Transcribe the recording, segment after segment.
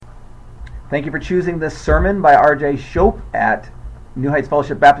Thank you for choosing this sermon by R.J. Shope at New Heights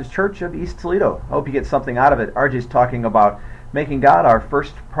Fellowship Baptist Church of East Toledo. I hope you get something out of it. R.J.'s talking about making God our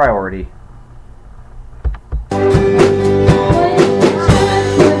first priority.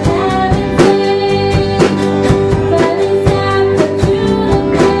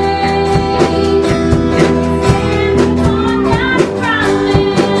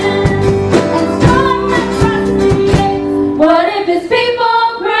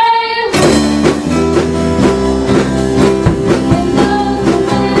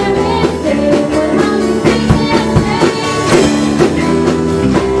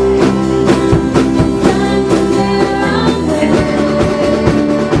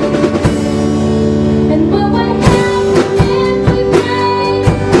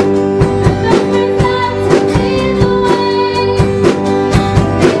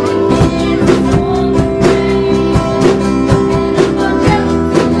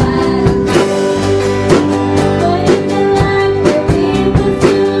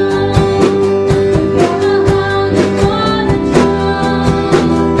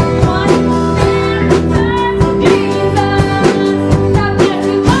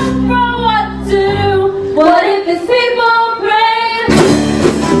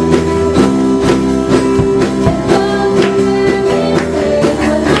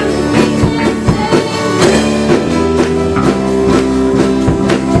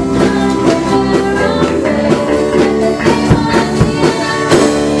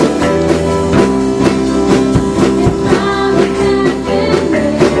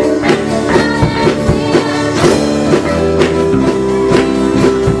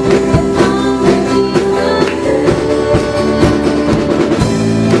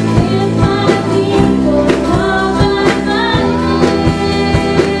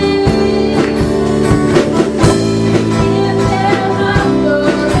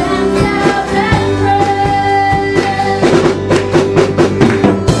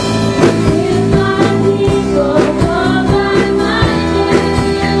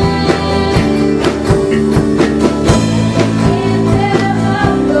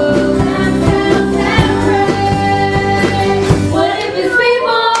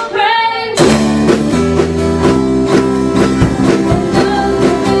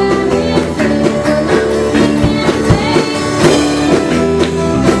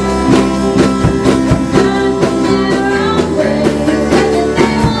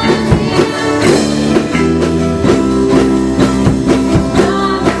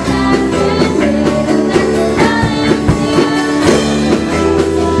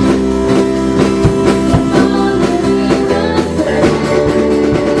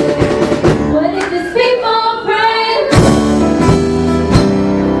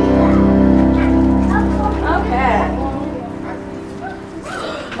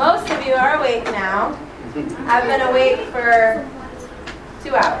 I've been awake for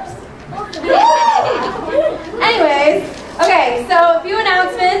 2 hours. Anyways, okay, so a few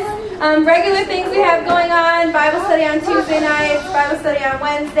announcements. Regular things we have going on: Bible study on Tuesday nights, Bible study on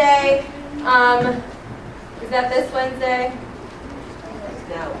Wednesday. Is that this Wednesday?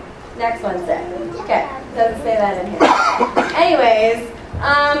 No. Next Wednesday. Okay, doesn't say that in here. Anyways,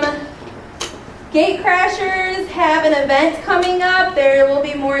 Gate Crashers have an event coming up. There will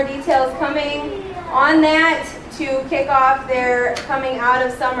be more details coming on that to kick off their coming out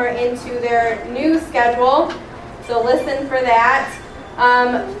of summer into their new schedule. So listen for that.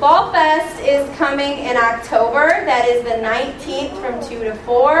 Fall Fest is coming in October. That is the 19th from 2 to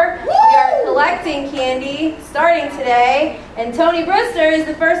 4. We are collecting candy starting today, and Tony Brewster is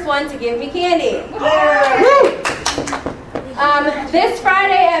the first one to give me candy. This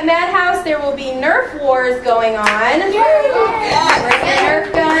Friday at Madhouse, there will be Nerf Wars going on. Bring your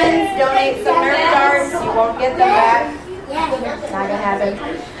Nerf guns, donate some Nerf darts. You won't get them back. It's not going to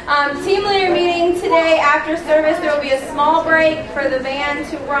happen. Team leader meeting today after service. There will be a small break for the van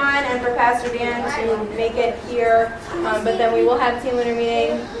to run and for Pastor Dan to make it here. But then we will have team leader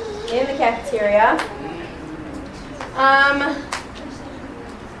meeting in the cafeteria.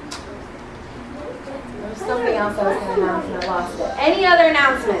 There's something else I was going to announce and I lost it. Any other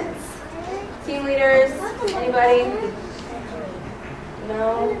announcements? Team leaders? Anybody?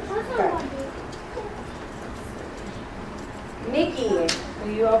 No? Okay. Nikki,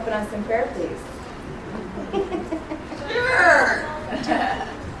 will you open us in prayer, please? Sure.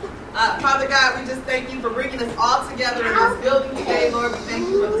 Father God, we just thank you for bringing us all together in this building today, Lord. We thank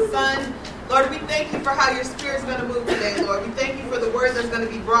you for the sun. Lord, we thank you for how your Spirit's going to move today, Lord. We thank you for the word that's going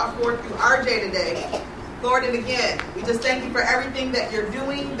to be brought forth through RJ today. Lord, and again, we just thank you for everything that you're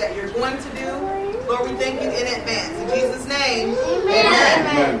doing, that you're going to do. Lord, we thank you in advance. In Jesus' name,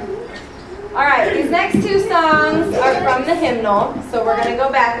 amen. next two songs are from the hymnal, so we're going to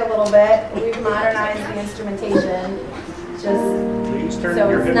go back a little bit. We've modernized the instrumentation, so it's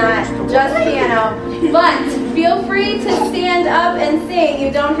not just piano. But feel free to stand up and sing.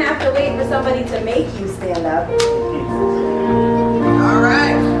 You don't have to wait for somebody to make you stand up. All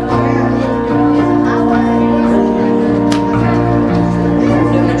right.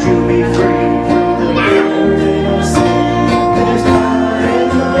 Would you be free from the burden of sin? There's power in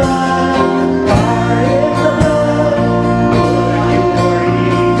the blood, power in the blood. Would you are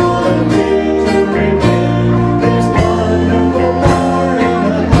eagle and victory win? There's wonderful power in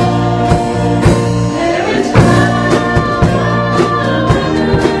the blood. There is power in the blood.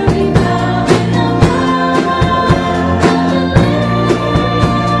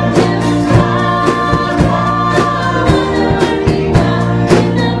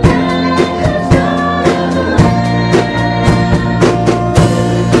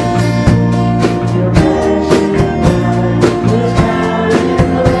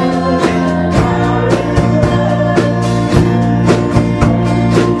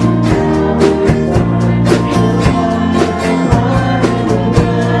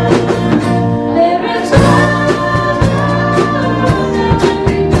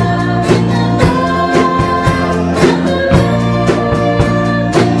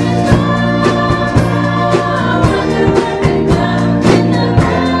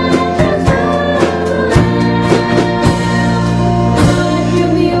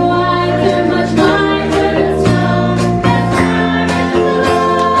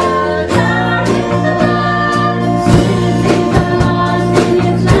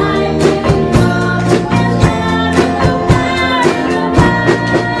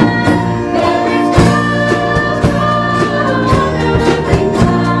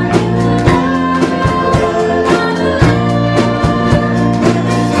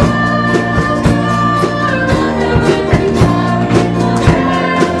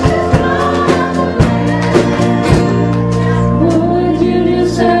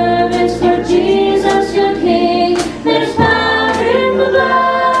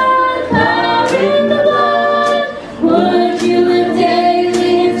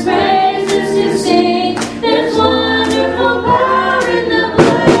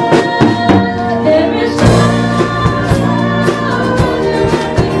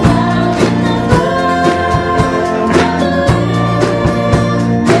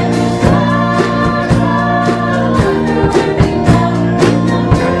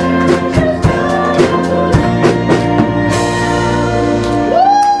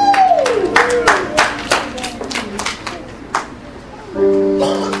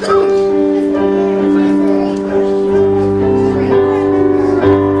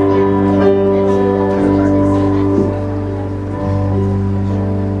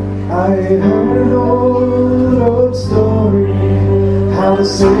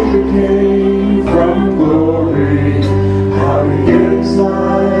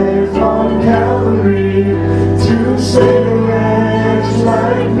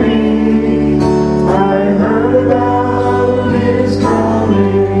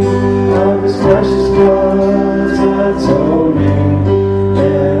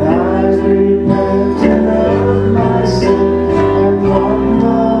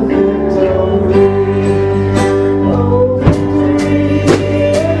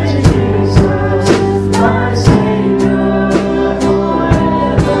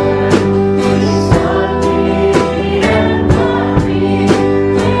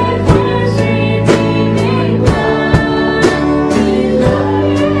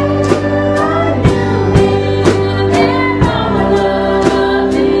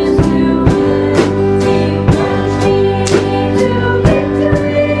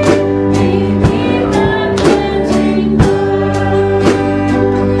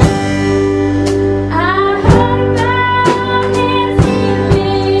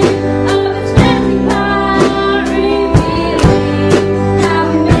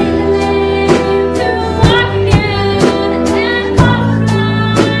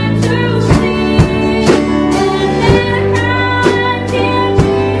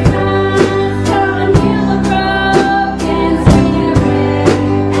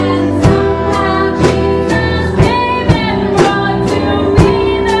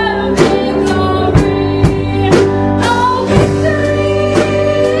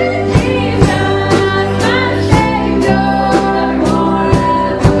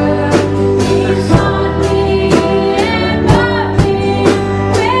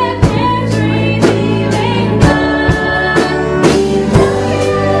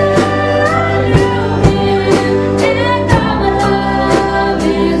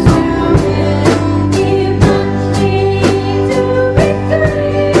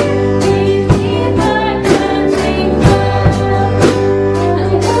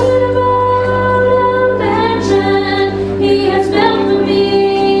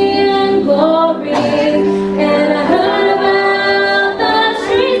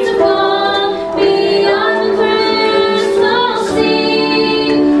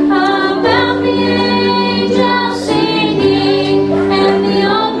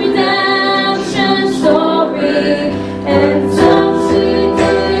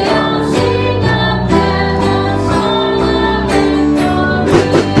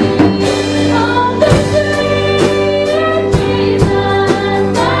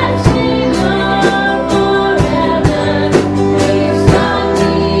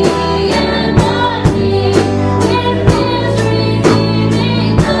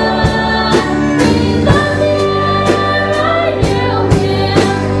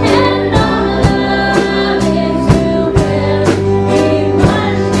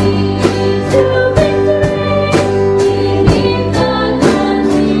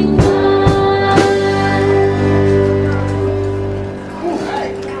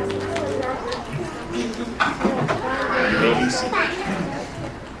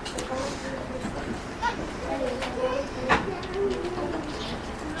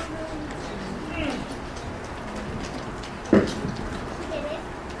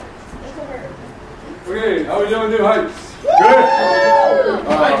 Okay, how are we doing, New Heights? Good.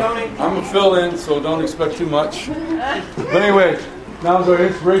 I'm a fill-in, so don't expect too much. But anyway, now's our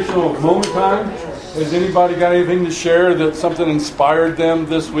inspirational moment time. Has anybody got anything to share that something inspired them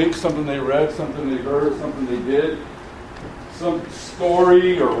this week? Something they read, something they heard, something they did, some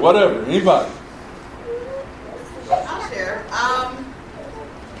story or whatever? Anybody? I'll share.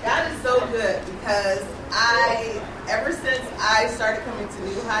 God is so good because ever since I started coming to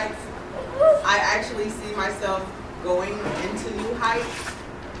New Heights, I actually see myself going into New Heights.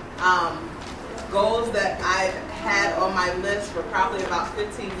 Goals that I've had on my list for probably about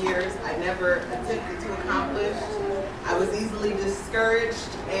 15 years, I never attempted to accomplish. I was easily discouraged,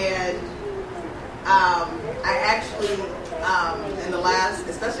 and I actually,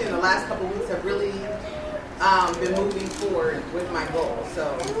 especially in the last couple of weeks, have really been moving forward with my goals. So,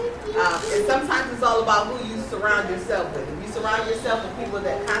 and sometimes it's all about who you surround yourself with. If you surround yourself with people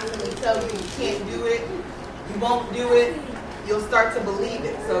that constantly tell you you can't do it, you won't do it, you'll start to believe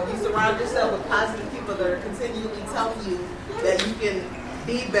it. So if you surround yourself with positive people that are continually telling you that you can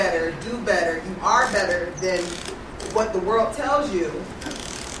be better, do better, you are better than what the world tells you,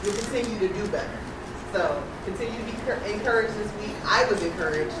 you'll continue to do better. So continue to be encouraged this week. I was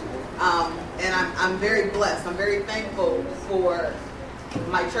encouraged, and I'm very blessed. I'm very thankful for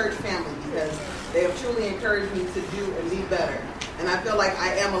my church family because they have truly encouraged me to do and be better. And I feel like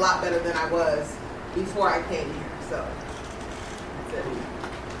I am a lot better than I was before I came here. So that's it.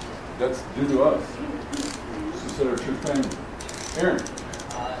 That's due to us. She said our church family. Aaron.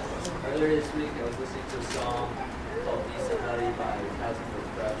 Earlier this week, I was listening to a song called Be Somebody by Cousin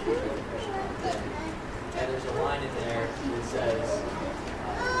Fresh, which is a Christian thing. And there's a line in there that says,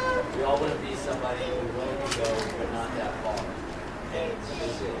 we all want to be somebody we're willing to go, but not that far. And it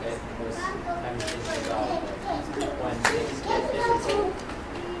was having me thinking about when things get difficult,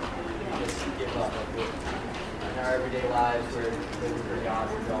 you just give up. In our everyday lives, we're living for God,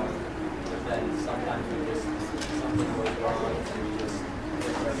 we're going. But then sometimes something goes wrong, and we just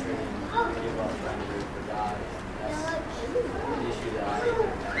get frustrated and give up trying to live for God. And that's an issue that I have.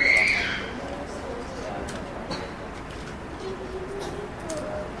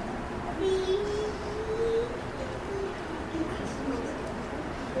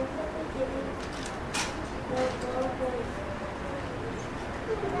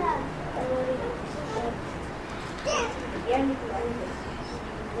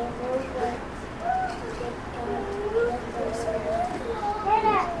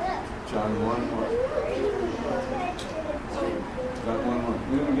 John 1. John 1.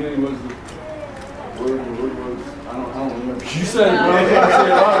 In the beginning was the Word, the Word was, I don't remember. You said it, but I can't say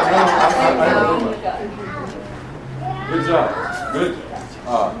it out. I don't remember. Good job. Good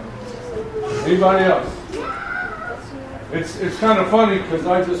job. Anybody else? It's kind of funny because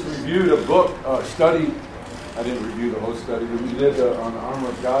I just reviewed a book, study. I didn't review the whole study, but we did on the armor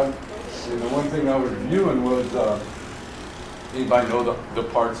of God. And the one thing I was reviewing was, anybody know the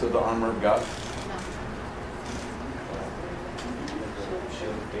parts of the armor of God?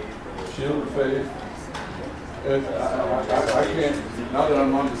 Shield of faith. I can't, now that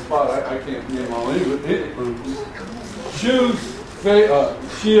I'm on the spot, I can't name all any of it. Shoes, faith,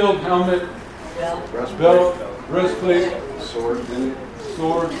 shield, helmet, belt, breastplate, sword of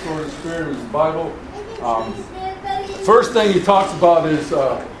the Spirit is the Bible. First thing he talks about is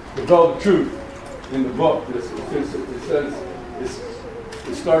the belt of truth in the book. It says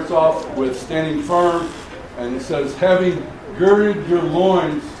it starts off with standing firm, and it says having girded your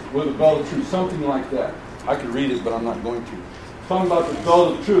loins with a belt of truth, something like that. I could read it, but I'm not going to. Talking about the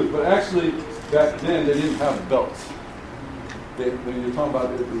belt of truth, but actually back then they didn't have belts. When you're talking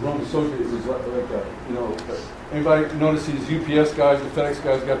about the Roman soldier, it was like anybody notice these UPS guys, the FedEx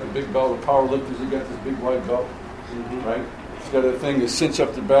guys got the big belt, the power lifters, they got this big white belt, right? It's got a thing to cinch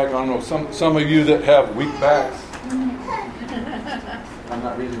up the back. I don't know, some of you that have weak backs. I'm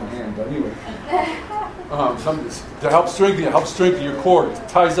not raising my hand, but anyway. To help strengthen your core. It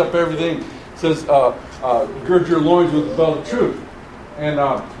ties up everything. It says, gird your loins with the belt of truth. And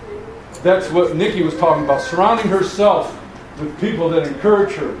that's what Nikki was talking about, surrounding herself with people that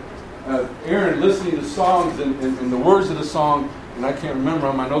encourage her. Aaron listening to songs and the words of the song, and I can't remember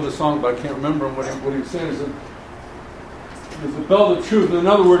them. I know the song, but I can't remember what he was saying. Is the belt of truth. In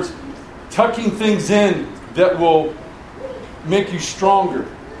other words, tucking things in that will make you stronger.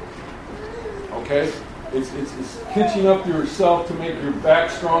 Okay? It's hitching up yourself to make your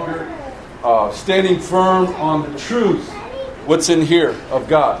back stronger. Standing firm on the truth, what's in here of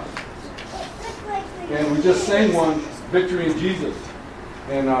God. And we just sang one, Victory in Jesus.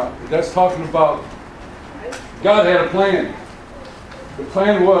 And that's talking about God had a plan. The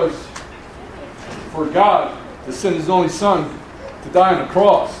plan was for God to send his only son to die on the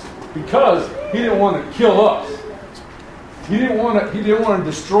cross, because he didn't want to kill us. He didn't want to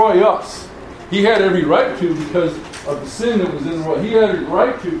destroy us. He had every right to, because of the sin that was in the world. He had every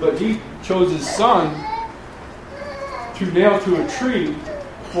right to, but he chose his son to nail to a tree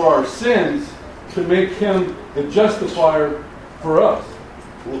for our sins, to make him the justifier for us.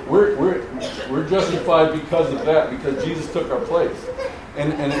 We're justified because of that, because Jesus took our place.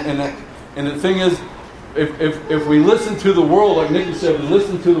 And the thing is, if we listen to the world, like Nikki said, we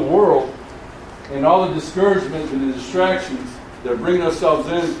listen to the world and all the discouragement and the distractions that bring ourselves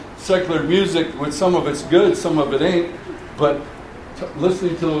in, secular music, which some of it's good, some of it ain't, but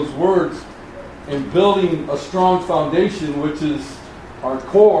listening to those words and building a strong foundation, which is our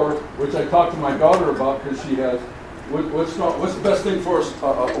core, which I talked to my daughter about, because she has, what's the best thing for us?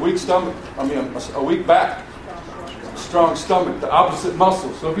 A weak stomach? A weak back. Strong stomach, the opposite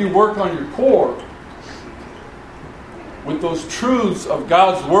muscle. So if you work on your core with those truths of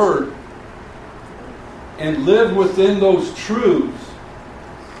God's Word and live within those truths,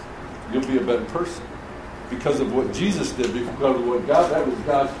 you'll be a better person. Because of what Jesus did, because of what God, that was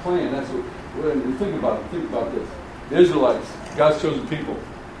God's plan. That's what, when you think about this. The Israelites, God's chosen people,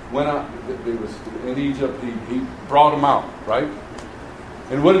 went out, they was in Egypt, he brought them out, right?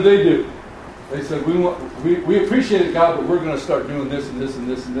 And what did they do? They said, we appreciate it, God, but we're going to start doing this and this and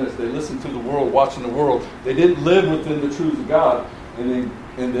this and this. They listened to the world, watching the world. They didn't live within the truths of God, and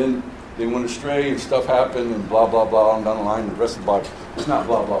then they went astray and stuff happened and blah, blah, blah, on down the line. The rest of the Bible, it's not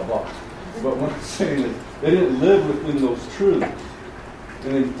blah, blah, blah. But what I'm saying is, they didn't live within those truths.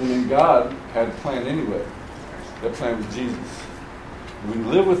 And then God had a plan anyway. That plan was Jesus. We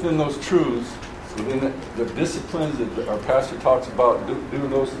live within those truths, within the disciplines that our pastor talks about, doing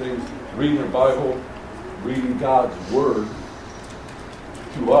those things, reading the Bible, reading God's Word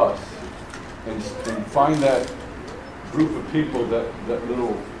to us, and find that group of people, that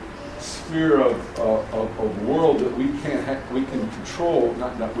little sphere of world that we can control,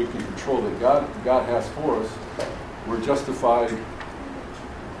 not we can control, that God has for us. We're justified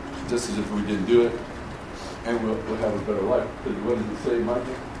just as if we didn't do it, and we'll have a better life. Because what does it say,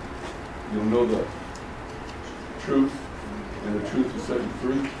 Michael? You'll know the truth, and the truth will set you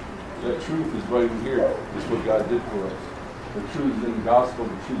free. That truth is right in here. It's what God did for us. The truth is in the gospel,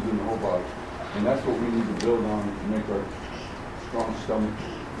 the truth is in the whole body. And that's what we need to build on to make our strong stomach,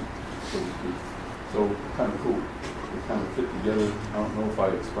 so to speak. So, kind of cool. It kind of fit together. I don't know if I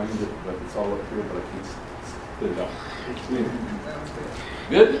explained it, but it's all up here, but I can't spit it out.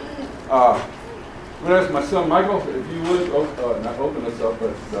 Good? I'm going to ask my son Michael, if you would, not open us up,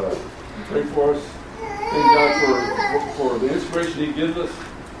 but pray for us. Thank God for the inspiration He gives us,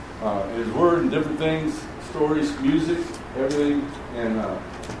 His Word and different things, stories, music, everything, and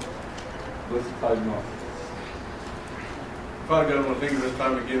let's tie them off. Father God, I want to thank you for this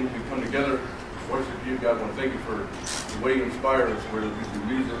time again. We come together, worship you. God, I want to thank you for the way you inspire us, whether it be through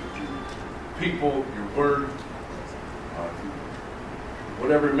music, people, your Word,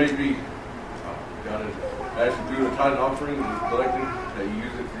 whatever it may be. God, I ask you through the tithe offering and the collecting that you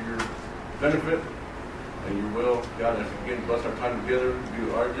use it for your benefit and your will. God, I ask you again, bless our time together. Be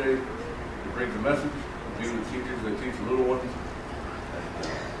with RJ to bring the message. Be with the teachers that teach the little ones.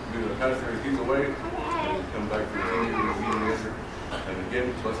 Be with the pastor as he's away. And come back to the teachers and meet and answer. And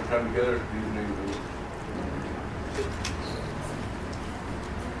again, bless our time together. In Jesus' name, amen.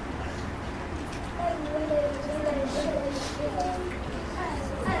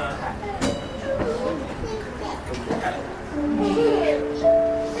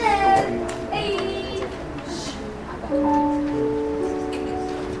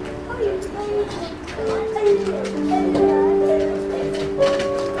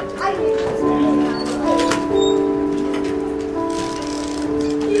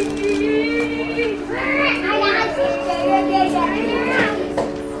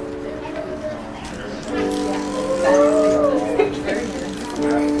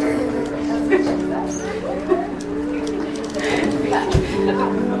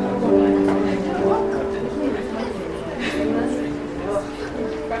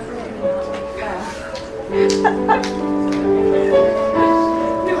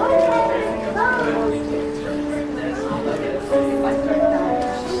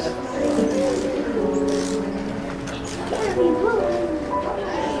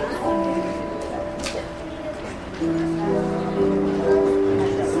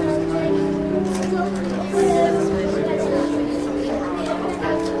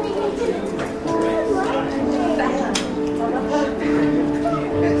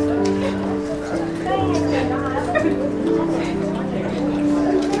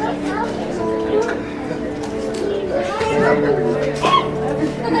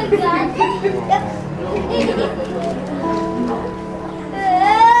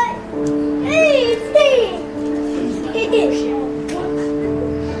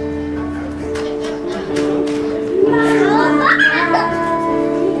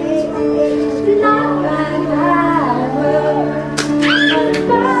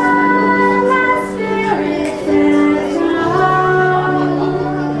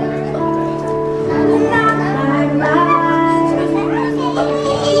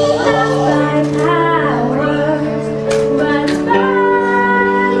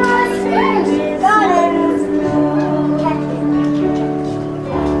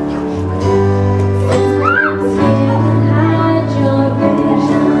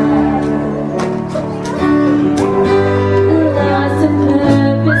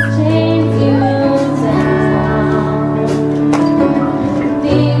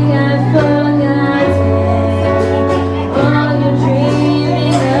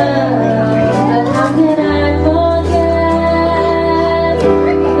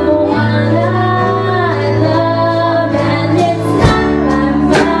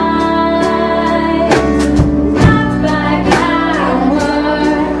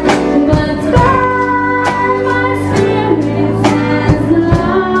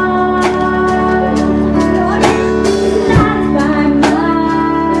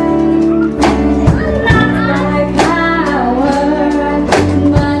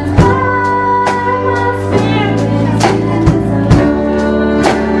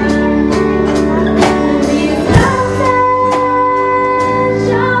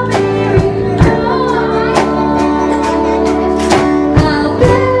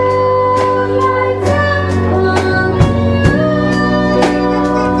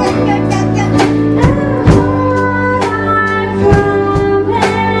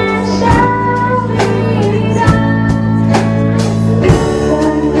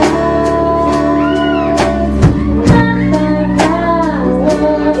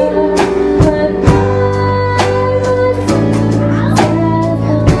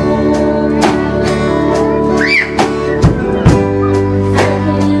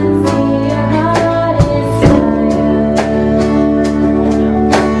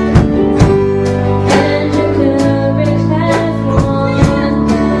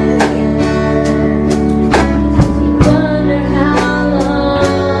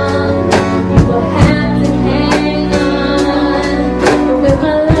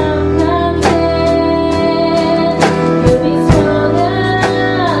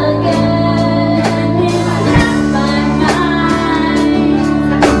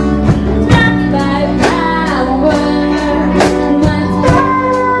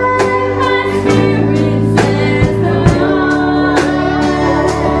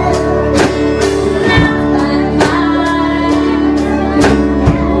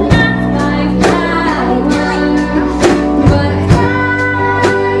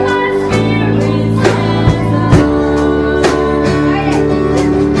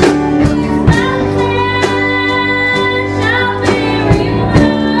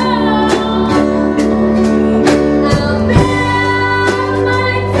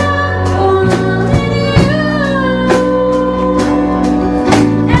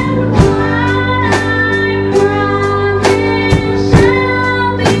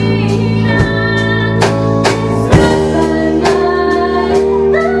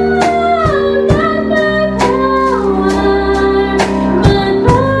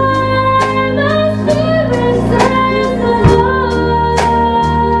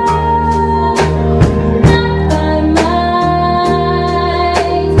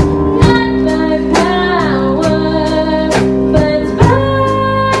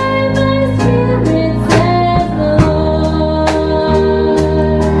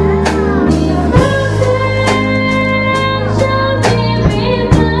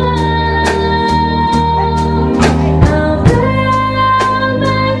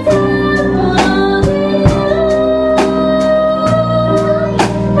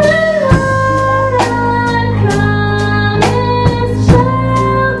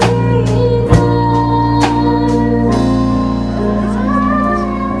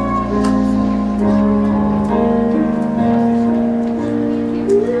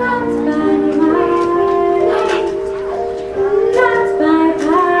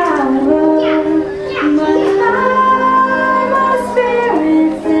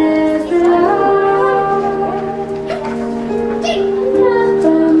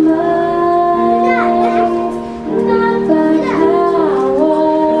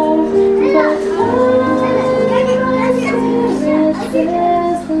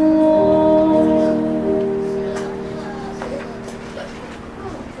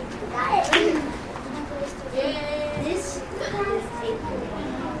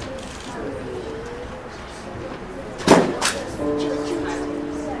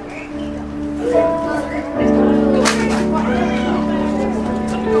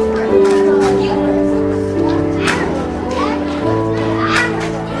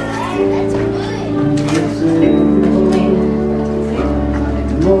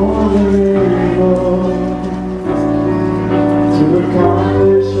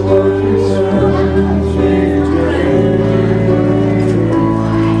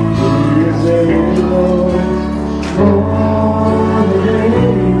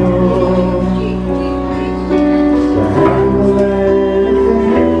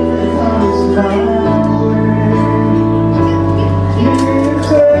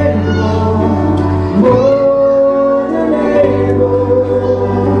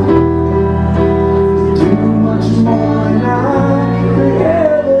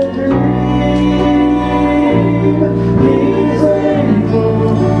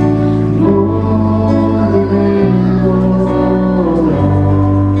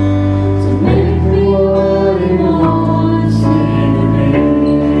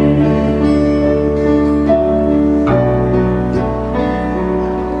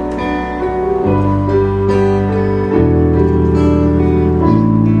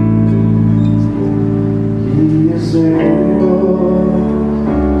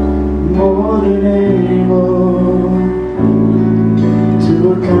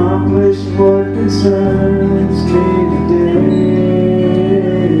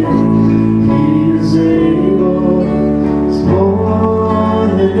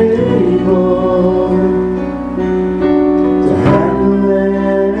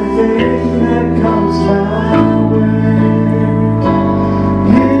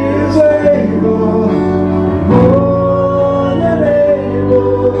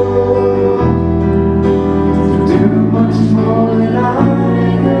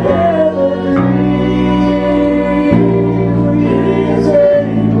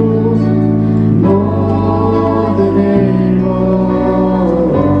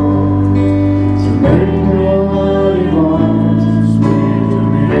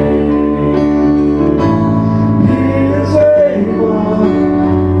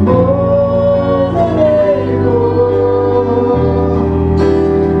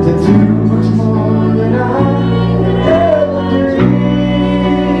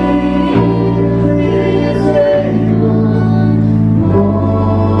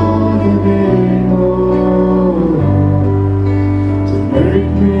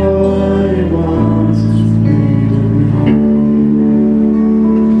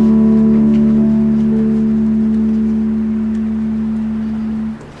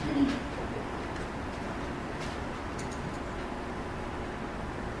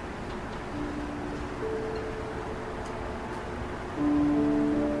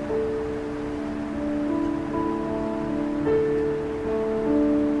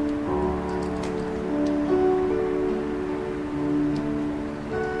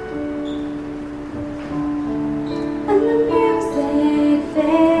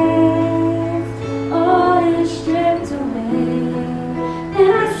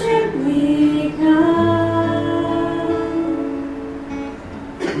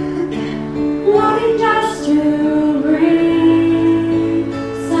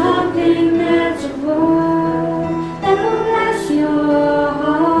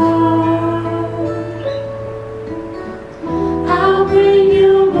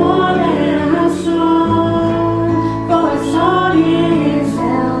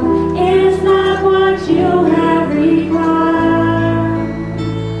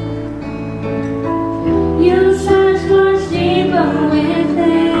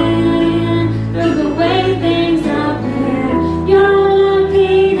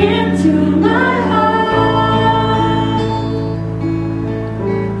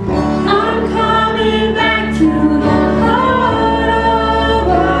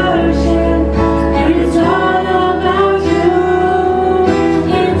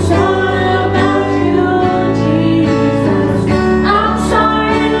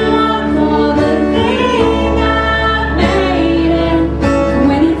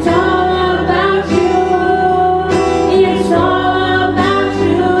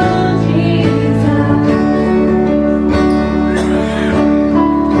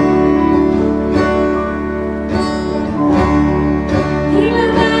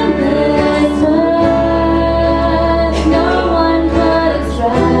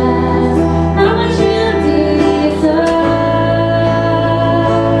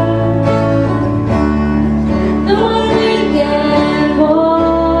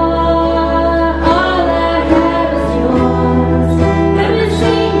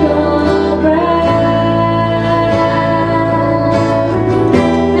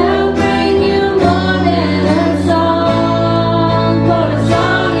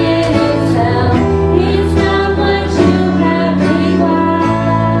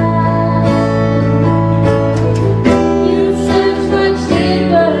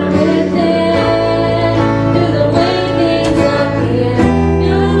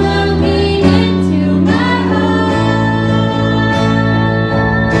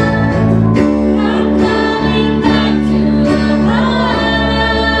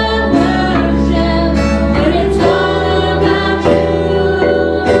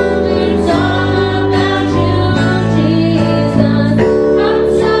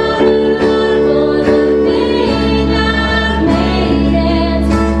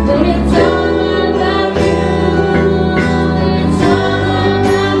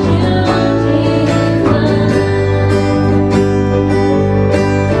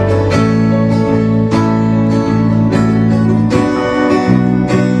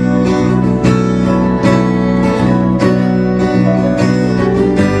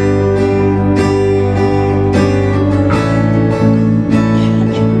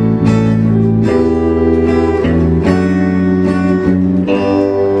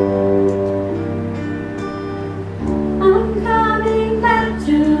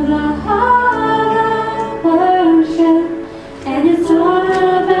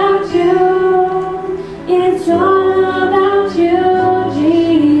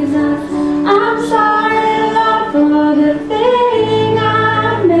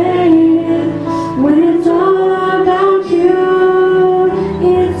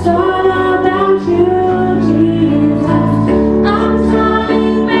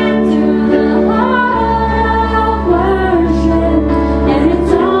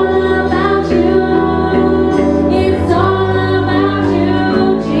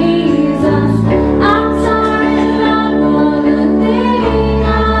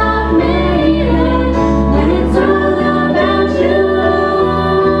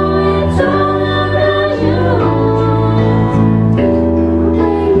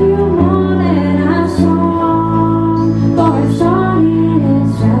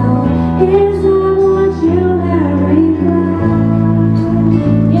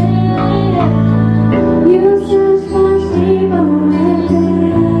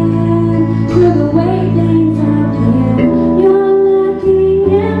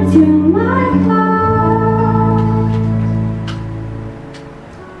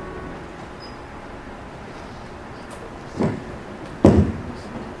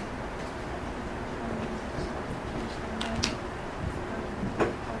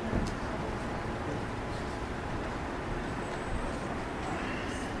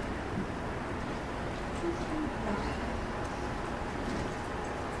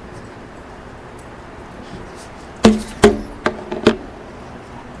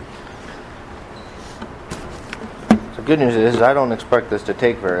 The good news is I don't expect this to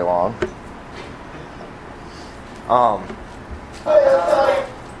take very long.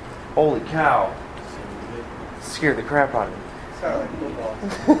 Holy cow. Scared the crap out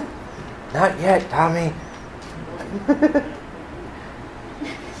of me. Not yet, Tommy.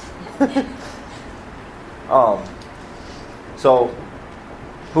 So,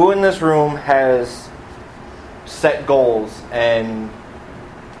 who in this room has set goals and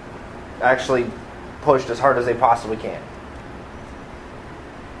actually pushed as hard as they possibly can?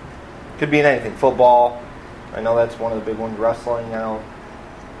 Could be in anything. Football. I know that's one of the big ones. Wrestling, I know.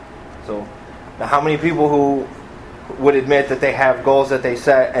 So, now how many people who would admit that they have goals that they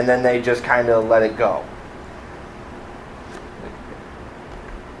set and then they just kind of let it go?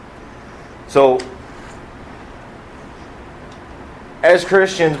 So, as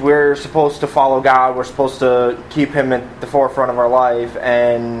Christians, we're supposed to follow God. We're supposed to keep Him at the forefront of our life,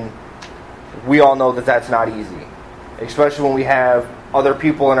 and we all know that that's not easy, especially when we have other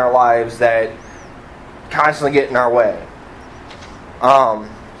people in our lives that constantly get in our way.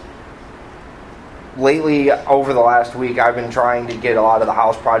 Lately, over the last week, I've been trying to get a lot of the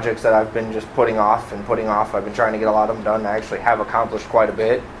house projects that I've been just putting off. I've been trying to get a lot of them done. I actually have accomplished quite a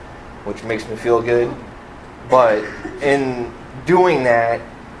bit, which makes me feel good. But in doing that,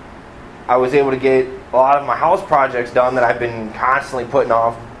 I was able to get a lot of my house projects done that I've been constantly putting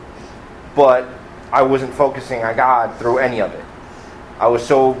off, but I wasn't focusing on God through any of it. I was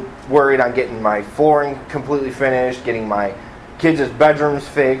so worried on getting my flooring completely finished, getting my kids' bedrooms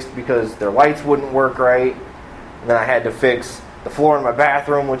fixed because their lights wouldn't work right. And then I had to fix the floor in my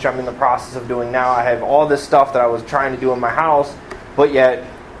bathroom, which I'm in the process of doing now. I have all this stuff that I was trying to do in my house, but yet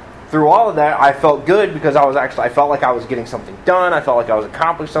through all of that, I felt good because I felt like I was getting something done. I felt like I was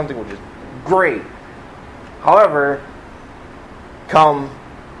accomplishing something, which is great. However, come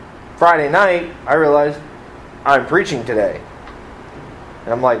Friday night, I realized I'm preaching today.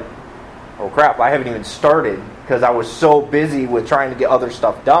 And I'm like, oh crap, I haven't even started because I was so busy with trying to get other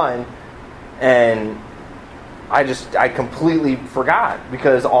stuff done. And I completely forgot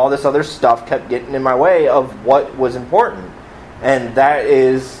because all this other stuff kept getting in my way of what was important. And that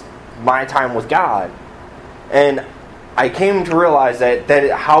is my time with God. And I came to realize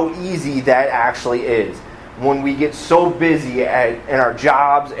that how easy that actually is. When we get so busy in our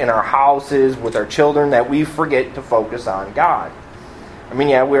jobs, in our houses, with our children, that we forget to focus on God. I mean,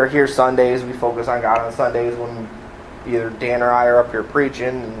 yeah, we're here Sundays. We focus on God on Sundays when either Dan or I are up here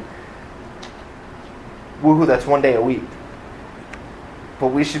preaching. And woohoo, that's one day a week. But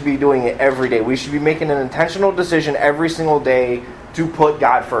we should be doing it every day. We should be making an intentional decision every single day to put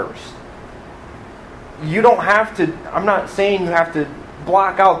God first. You don't have to, I'm not saying you have to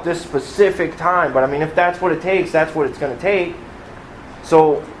block out this specific time, but I mean, if that's what it takes, that's what it's going to take.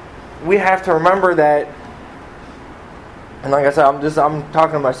 So we have to remember that, and like I said, I'm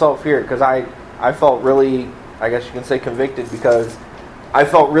talking to myself here because I felt really, I guess you can say, convicted because I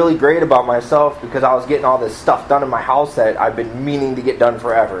felt really great about myself because I was getting all this stuff done in my house that I've been meaning to get done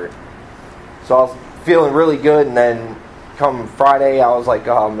forever. So I was feeling really good, and then come Friday, I was like,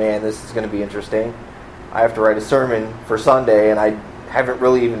 oh man, this is going to be interesting. I have to write a sermon for Sunday, and I haven't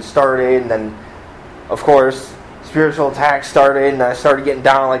really even started. And then, of course, spiritual attacks started, and I started getting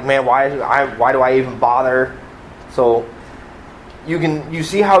down, like, man, why do I even bother? So you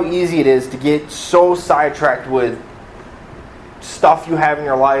see how easy it is to get so sidetracked with stuff you have in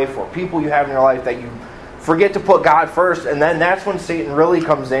your life or people you have in your life that you forget to put God first, and then that's when Satan really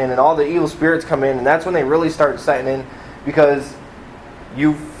comes in and all the evil spirits come in, and that's when they really start setting in because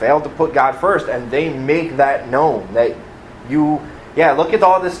you failed to put God first, and they make that known that look at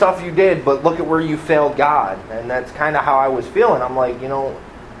all this stuff you did, but look at where you failed God. And that's kind of how I was feeling. I'm like,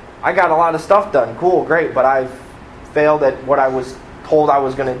 I got a lot of stuff done. Cool, great, but I've failed at what I was told I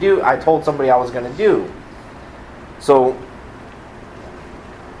was going to do. I told somebody I was going to do. So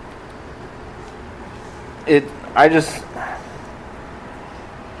I guess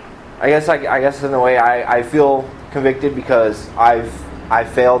in a way I feel convicted because I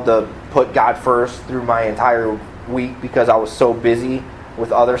failed to put God first through my entire week because I was so busy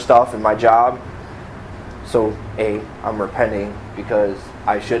with other stuff in my job. So I'm repenting because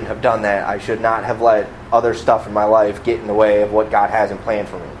I shouldn't have done that. I should not have let other stuff in my life get in the way of what God has in plan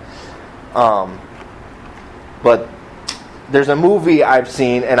for me. But there's a movie I've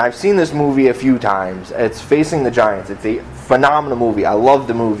seen, and I've seen this movie a few times. It's Facing the Giants. It's a phenomenal movie. I love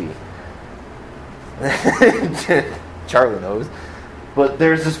the movie. Charlie knows. But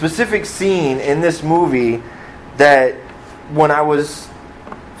there's a specific scene in this movie that when I was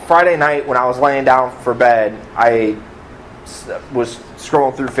Friday night, when I was laying down for bed, I was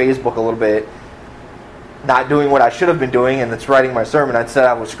scrolling through Facebook a little bit, not doing what I should have been doing, and that's writing my sermon. Instead,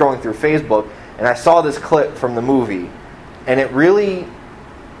 I was scrolling through Facebook, and I saw this clip from the movie, and it really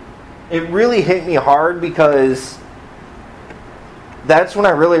hit me hard, because that's when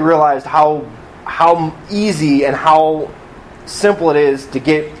I really realized how easy and how simple it is to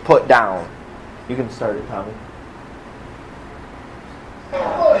get put down. You can start it, Tommy.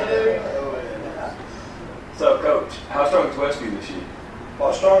 So, Coach, how strong is Westview this year? A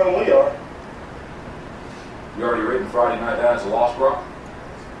lot stronger than we are. You already written Friday night down as a loss, bro?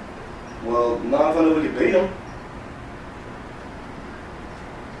 Well, not if I knew we could beat them.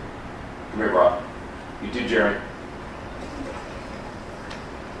 Come here, Brock. You too, Jeremy.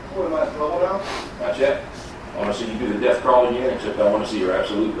 What am I throwing now? Not yet. I want to see you do the death crawl again, except I want to see your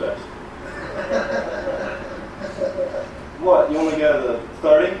absolute best. What, you want to go to the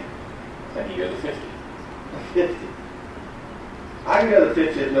 30? I think you go to 50. 50. I can go to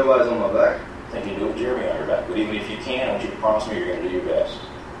 50 if nobody's on my back. I think you can do it with Jeremy on your back. But even if you can, I want you to promise me you're going to do your best.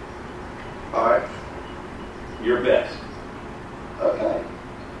 All right. Your best. Okay.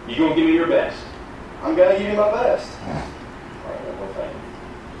 You going to give me your best? I'm going to give you my best. All right, one more thing.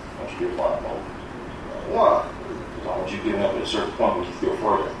 I want you to do a blind mode. Why? Because I want you getting up at a certain point when you feel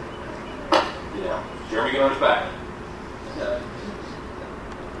further. Yeah. Jeremy, get on his back.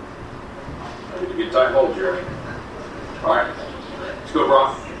 Get a good tight hold, Jeremy. All right. Let's go,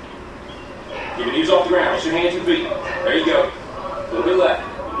 Brock. Keep your knees off the ground. Just your hands and feet. There you go. A little bit left.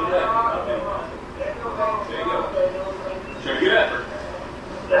 A little bit left. There you go. Show good effort.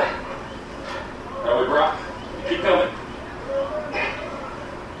 That way, Brock. Keep coming.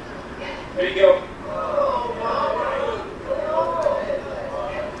 There you go.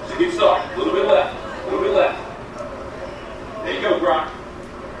 It's a good start. A little bit left. A little bit left. There you go, Brock.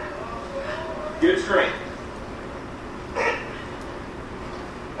 Good strength.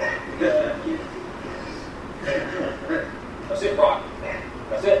 That's it, Brock.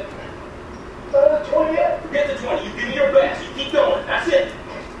 That's it. 20 yet? Forget the 20. You give me your best. You keep going. That's it.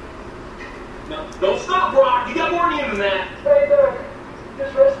 No, don't stop, Brock. You got more in you than that. Hey, Doug.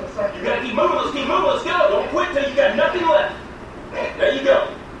 Just rest a second. You gotta keep moving. Let's keep moving. Let's go. Don't quit till you got nothing left. There you go.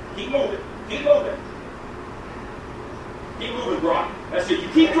 Keep moving. Keep moving. Keep moving, Brock. That's it. You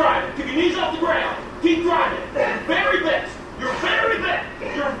keep driving. Keep your knees off the ground. Keep driving. Your very best. Your very best.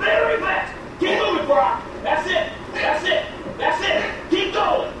 Your very best. Keep moving, Brock. That's it. That's it. That's it. Keep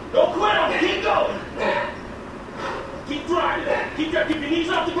going. Don't quit on it. Keep going. Keep driving. Keep driving. Keep your knees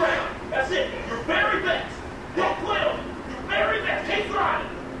off the ground. That's it. Your very best. Don't quit on it. Your very best. Keep driving.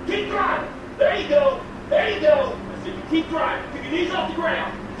 Keep driving. There you go. There you go. That's it. You keep driving. Keep your knees off the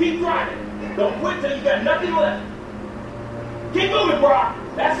ground. Keep driving. Don't quit till you got nothing left. Keep moving, Brock.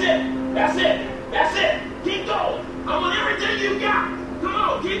 That's it. That's it. That's it. Keep going. I want everything you got. Come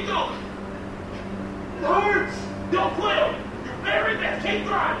on, keep going. It hurts. Don't quit on it. Your very best. Keep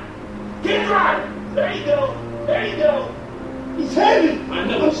driving. Keep driving. There you go. There you go. He's heavy. I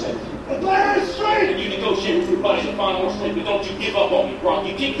know he's heavy. I'm glad it's straight. And you negotiate with your buddy to find more sleep, but don't you give up on me, Brock.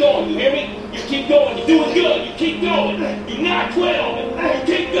 You keep going. You hear me? You keep going. You're doing good. You keep going. You not quit on it.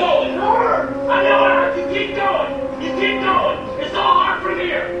 You keep going. I know it hurts. You keep going. You keep going. It's all hard from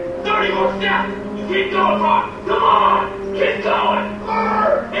here. 30 more steps. You keep going, Brock. Come on. Keep going.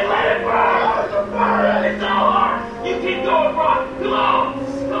 And let it burn. It's all hard. You keep going, Brock. Come on.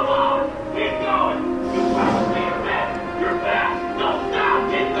 Come on. Keep going. You promised me your best. Your best. Don't stop.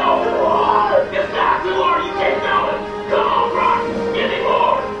 Keep going. It's not too hard. You keep going. Come on, Brock. Give me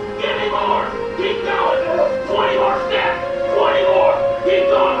more. Give me more. Keep going. 20 more steps. 20 more. Keep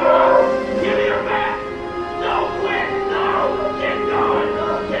going, Brock. Give me your best. Don't quit. No. Keep going.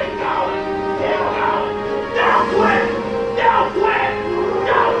 Keep going. Keep going. Don't quit. Don't quit.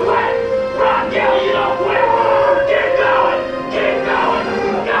 Don't quit. Brock Kelly, you don't quit. Keep going. Keep going.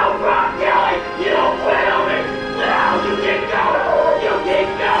 Go, Brock Kelly. You don't quit on me. No, you keep going. You keep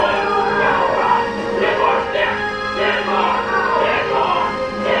going. Go, Brock. 10 more steps. 10 more. 10 more.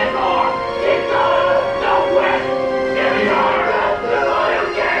 10 more. Keep going. Don't quit. Give me more. You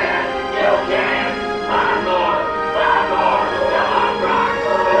can. You can. 5 more. 5 more. Come on, Brock.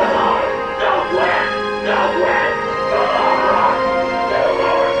 Come on. Don't quit. Don't quit. Come on, Brock. 2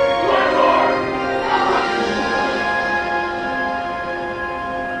 more. 1 more.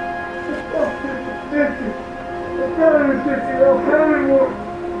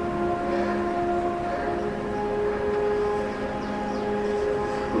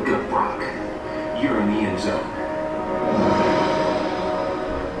 Look up, Brock. You're in the end zone.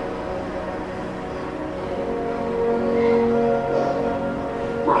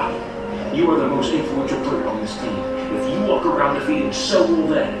 Brock, you are the most influential player on this team. If you walk around defeated, so will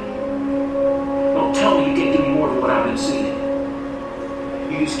they. Don't Don't tell me you can't give me more than what I've been seeing.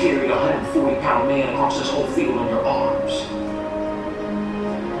 You just carried a 140-pound man across this whole field on your arms.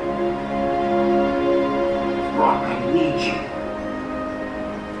 Brock, I need you.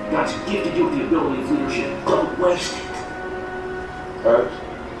 God's gifted you with the ability of leadership. Don't waste it. Coach?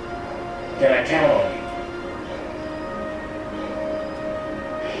 Can I count on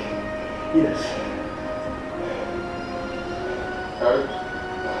you? Yes. Coach?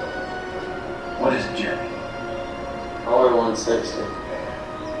 What is it, Jeremy? I want 160.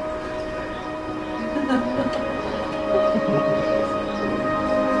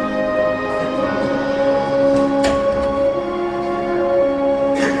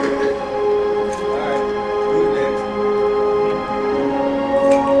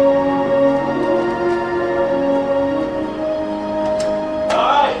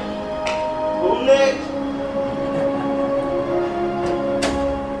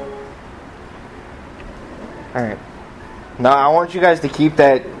 Alright. Now I want you guys to keep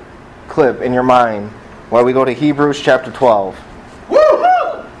that clip in your mind while we go to Hebrews chapter 12.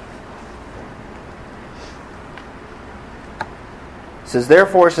 Woo-hoo! It says,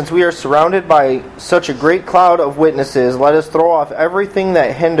 "Therefore, since we are surrounded by such a great cloud of witnesses, let us throw off everything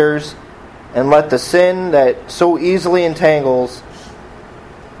that hinders and let the sin that so easily entangles,"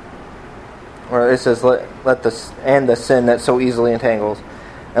 or it says, the sin that so easily entangles,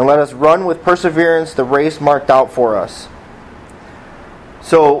 "and let us run with perseverance the race marked out for us."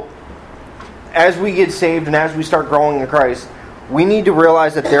 So, as we get saved and as we start growing in Christ, we need to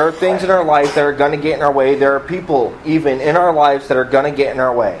realize that there are things in our life that are going to get in our way. There are people, even in our lives, that are going to get in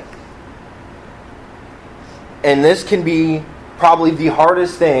our way. And this can be probably the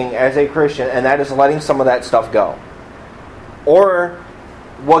hardest thing as a Christian, and that is letting some of that stuff go. Or,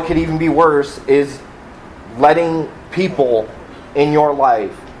 what could even be worse, is letting people in your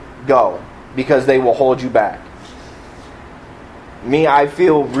life go because they will hold you back. Me, I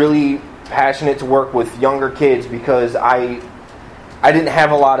feel really passionate to work with younger kids because I didn't have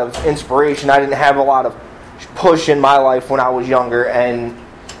a lot of inspiration. I didn't have a lot of push in my life when I was younger, and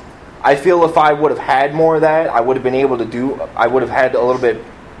I feel if I would have had more of that, I would have been able to I would have had a little bit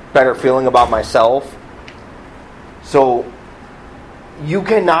better feeling about myself. So you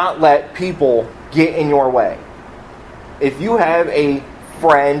cannot let people get in your way. If you have a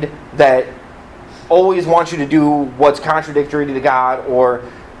friend that always wants you to do what's contradictory to God, or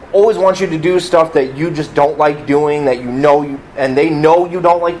always wants you to do stuff that you just don't like doing, that and they know you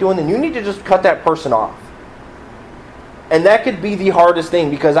don't like doing, then you need to just cut that person off. And that could be the hardest thing,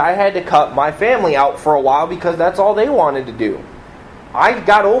 because I had to cut my family out for a while because that's all they wanted to do. I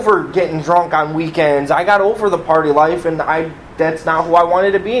got over getting drunk on weekends. I got over the party life, and that's not who I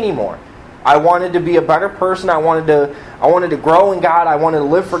wanted to be anymore. I wanted to be a better person. I wanted to grow in God. I wanted to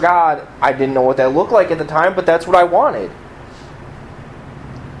live for God. I didn't know what that looked like at the time, but that's what I wanted.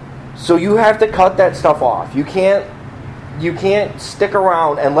 So you have to cut that stuff off. You can't stick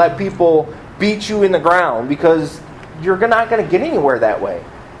around and let people beat you in the ground, because you're not going to get anywhere that way.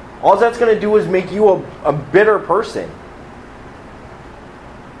 All that's going to do is make you a bitter person.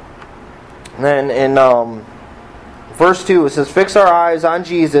 And then in verse 2, it says, "Fix our eyes on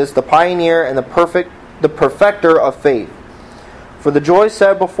Jesus, the pioneer and the perfecter of faith. For the joy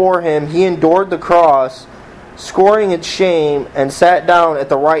set before him, he endured the cross, scorning its shame, and sat down at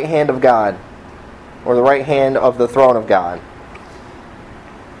the right hand of God," or the right hand of the throne of God.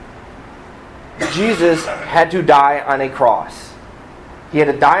 Jesus had to die on a cross. He had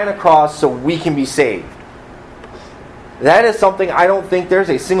to die on a cross so we can be saved. That is something I don't think there's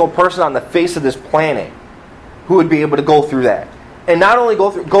a single person on the face of this planet who would be able to go through that. And not only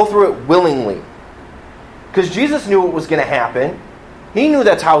go through it willingly. Because Jesus knew what was going to happen. He knew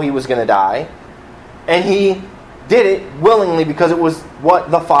that's how he was going to die. And he did it willingly because it was what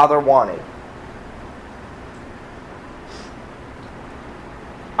the Father wanted.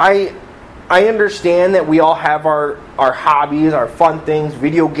 I understand that we all have our hobbies, our fun things,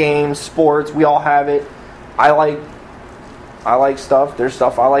 video games, sports. We all have it. I like stuff. There's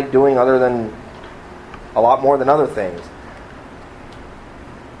stuff I like doing other than a lot more than other things.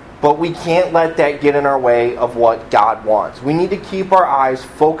 But we can't let that get in our way of what God wants. We need to keep our eyes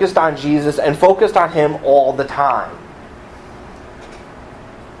focused on Jesus and focused on him all the time.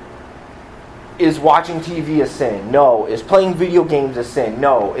 Is watching TV a sin? No. Is playing video games a sin?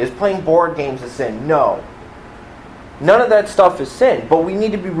 No. Is playing board games a sin? No. None of that stuff is sin. But we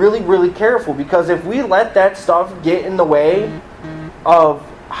need to be really, really careful, because if we let that stuff get in the way of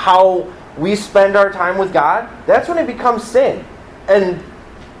how we spend our time with God, that's when it becomes sin. And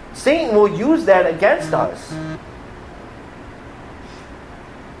Satan will use that against us.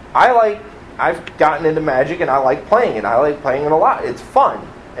 I I've gotten into Magic and I like playing it. I like playing it a lot. It's fun.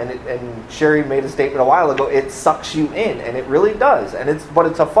 And Sherry made a statement a while ago, it sucks you in, and it really does. But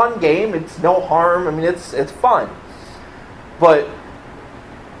it's a fun game. It's no harm. I mean, it's fun. But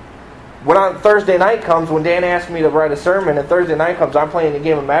when on Thursday night comes, when Dan asked me to write a sermon, and Thursday night comes, I'm playing a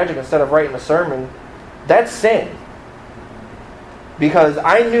game of Magic instead of writing a sermon, that's sin. Because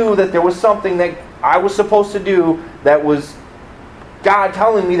I knew that there was something that I was supposed to do that was God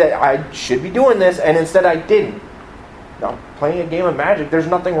telling me that I should be doing this, and instead I didn't. Now, playing a game of Magic, there's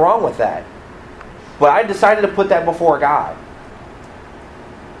nothing wrong with that. But I decided to put that before God.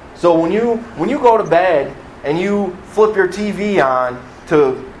 So when you go to bed and you flip your TV on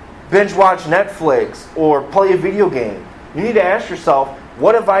to binge watch Netflix or play a video game, you need to ask yourself,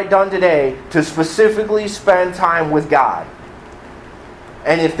 what have I done today to specifically spend time with God?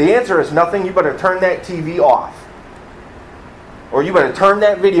 And if the answer is nothing, you better turn that TV off. Or you better turn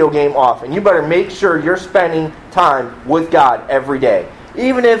that video game off, and you better make sure you're spending time with God every day.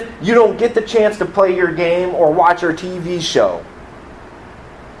 Even if you don't get the chance to play your game or watch your TV show.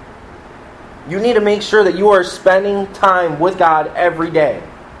 You need to make sure that you are spending time with God every day.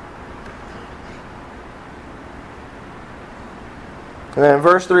 And then in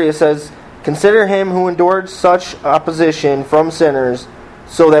verse 3 it says, "Consider him who endured such opposition from sinners,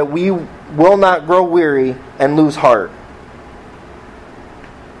 so that we will not grow weary and lose heart."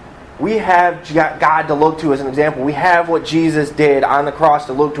 We have God to look to as an example. We have what Jesus did on the cross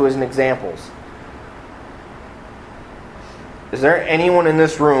to look to as an examples. Is there anyone in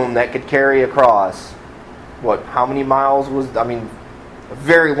this room that could carry a cross? How many miles was, a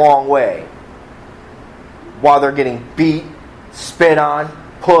very long way. While they're getting beat, spit on,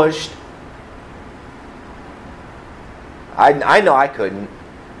 pushed. I know I couldn't.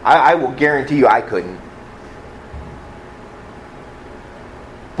 I will guarantee you I couldn't.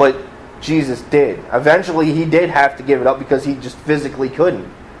 But Jesus did. Eventually he did have to give it up because he just physically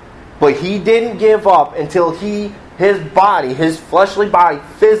couldn't. But he didn't give up until his body, his fleshly body,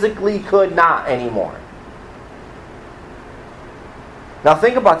 physically could not anymore. Now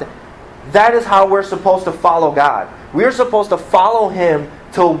think about that. That is how we're supposed to follow God. We're supposed to follow him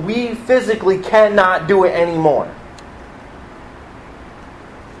till we physically cannot do it anymore.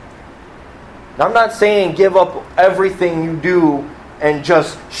 Now, I'm not saying give up everything you do and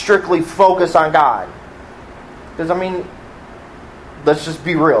just strictly focus on God. Because, let's just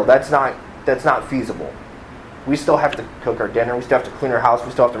be real. That's not feasible. We still have to cook our dinner. We still have to clean our house.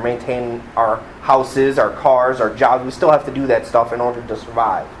 We still have to maintain our houses, our cars, our jobs. We still have to do that stuff in order to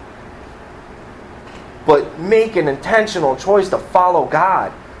survive. But make an intentional choice to follow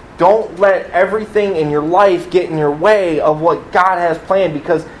God. Don't let everything in your life get in your way of what God has planned,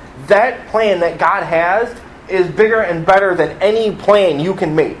 because that plan that God has is bigger and better than any plan you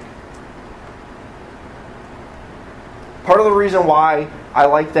can make. Part of the reason why I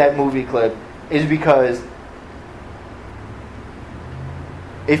like that movie clip is because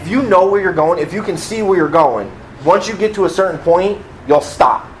if you know where you're going, if you can see where you're going, once you get to a certain point, you'll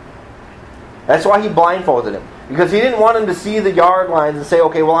stop. That's why he blindfolded him. Because he didn't want him to see the yard lines and say,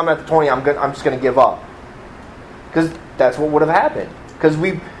 okay, well, I'm at the 20, I'm just going to give up. Because that's what would have happened. Because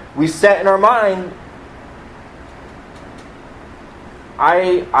we set in our mind,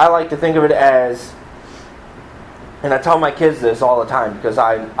 I like to think of it as, and I tell my kids this all the time because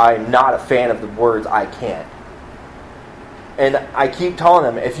I'm not a fan of the words I can't. And I keep telling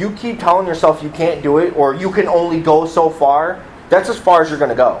them, if you keep telling yourself you can't do it, or you can only go so far, that's as far as you're going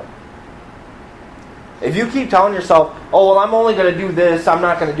to go. If you keep telling yourself, oh, well, I'm only going to do this, I'm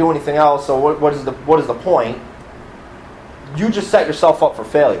not going to do anything else, so what is the point? You just set yourself up for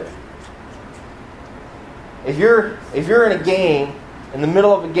failure. If you're in a game, in the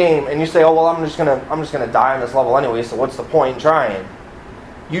middle of a game, and you say, oh, well, I'm just gonna die on this level anyway, so what's the point in trying?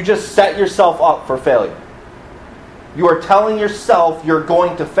 You just set yourself up for failure. You are telling yourself you're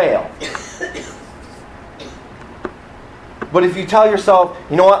going to fail. But if you tell yourself,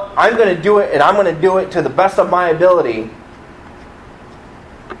 you know what, I'm going to do it, and I'm going to do it to the best of my ability,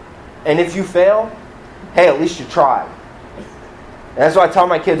 and if you fail, hey, at least you tried. And that's what I tell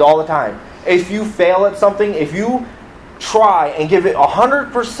my kids all the time. If you fail at something, if you try and give it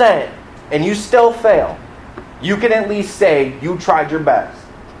 100% and you still fail, you can at least say you tried your best.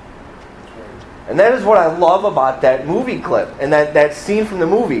 And that is what I love about that movie clip and that scene from the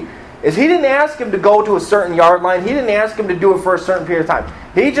movie. Is he didn't ask him to go to a certain yard line. He didn't ask him to do it for a certain period of time.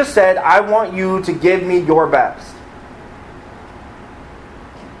 He just said, I want you to give me your best.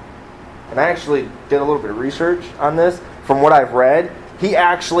 And I actually did a little bit of research on this. From what I've read, he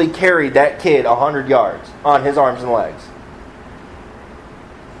actually carried that kid 100 yards on his arms and legs.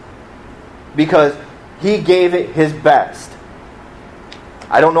 because he gave it his best.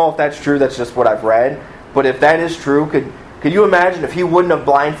 I don't know if that's true, that's just what I've read. But if that is true, could you imagine if he wouldn't have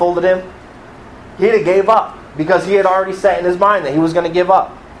blindfolded him? He'd have gave up, because he had already set in his mind that he was going to give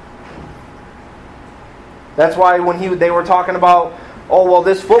up. That's why when they were talking about, oh, well,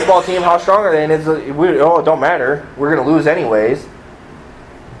 this football team, how strong are they? And it don't matter. We're going to lose anyways.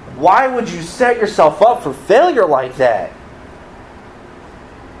 Why would you set yourself up for failure like that?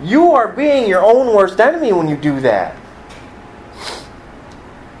 You are being your own worst enemy when you do that.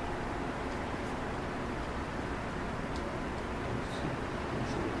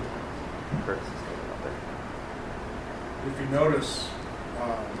 If you notice,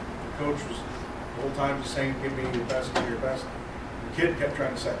 the coach was the whole time just saying, give me your best, give me your best. The kid kept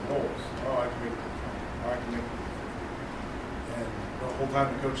trying to set goals. Oh, I can make it. Oh, I can make it. And the whole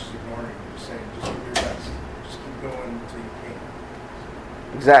time the coach is ignoring him, just saying, just give me your best. Just keep going until you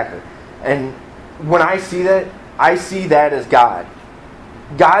can. Exactly. And when I see that as God.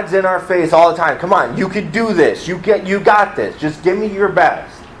 God's in our face all the time. Come on, you could do this. You got this. Just give me your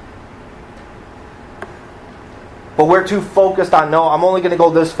best. But we're too focused on, no, I'm only going to go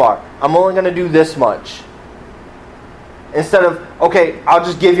this far. I'm only going to do this much. Instead of, okay, I'll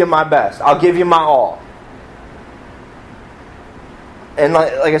just give you my best. I'll give you my all. And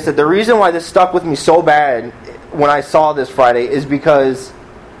like I said, the reason why this stuck with me so bad when I saw this Friday is because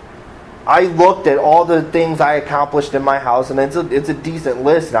I looked at all the things I accomplished in my house, and it's a decent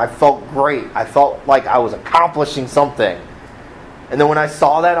list, and I felt great. I felt like I was accomplishing something. And then when I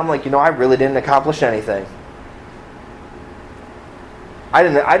saw that, I'm like, I really didn't accomplish anything. I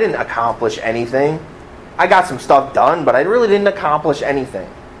didn't accomplish anything. I got some stuff done, but I really didn't accomplish anything.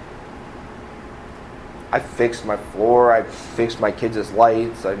 I fixed my floor. I fixed my kids'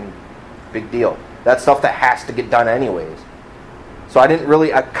 lights. Big deal. That's stuff that has to get done anyways. So I didn't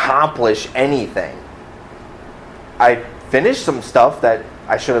really accomplish anything. I finished some stuff that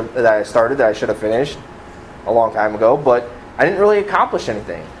I started that I should have finished a long time ago, but I didn't really accomplish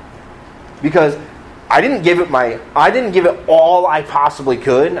anything because I didn't give it all I possibly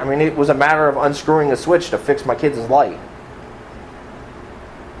could. I mean, it was a matter of unscrewing a switch to fix my kids' light.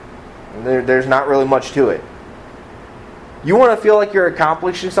 There's not really much to it. You want to feel like you're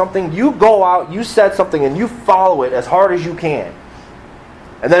accomplishing something, you go out, you set something, and you follow it as hard as you can.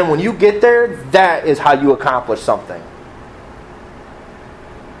 And then when you get there, that is how you accomplish something.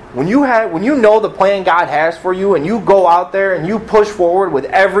 When you know the plan God has for you, and you go out there and you push forward with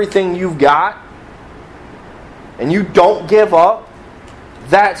everything you've got, and you don't give up,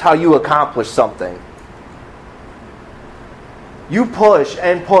 that's how you accomplish something. You push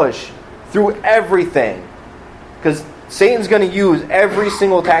and push through everything. Because Satan's going to use every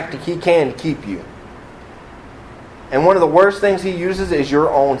single tactic he can to keep you. And one of the worst things he uses is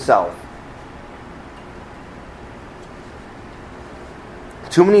your own self.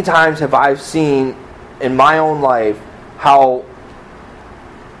 Too many times have I seen in my own life how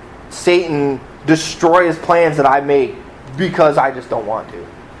Satan destroys plans that I make because I just don't want to.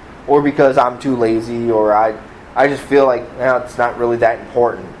 Or because I'm too lazy, or I just feel like it's not really that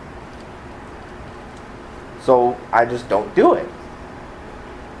important. So I just don't do it.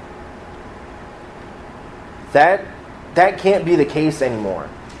 That can't be the case anymore.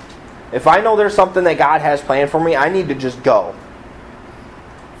 If I know there's something that God has planned for me, I need to just go.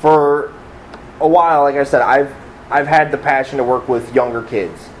 For a while, like I said, I've had the passion to work with younger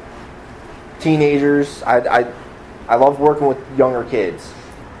kids. Teenagers, I love working with younger kids.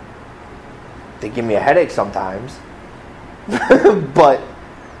 They give me a headache sometimes. But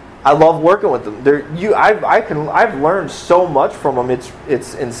I love working with them. I've learned so much from them.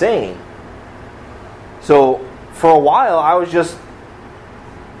 It's insane. So for a while, I was just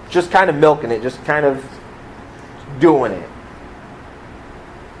kind of milking it, just kind of doing it.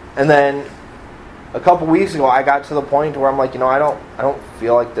 And then a couple weeks ago, I got to the point where I'm like, I don't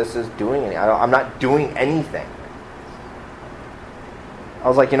feel like this is doing anything. I'm not doing anything. I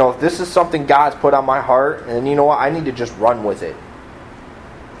was like, if this is something God's put on my heart, and you know what, I need to just run with it.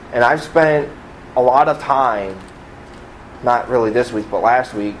 And I've spent a lot of time, not really this week, but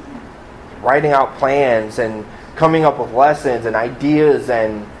last week, writing out plans and coming up with lessons and ideas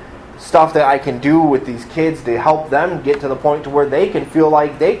and stuff that I can do with these kids to help them get to the point to where they can feel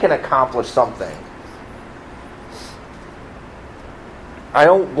like they can accomplish something. I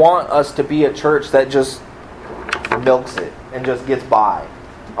don't want us to be a church that just milks it and just gets by.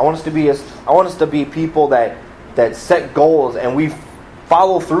 I want us to be people that set goals and we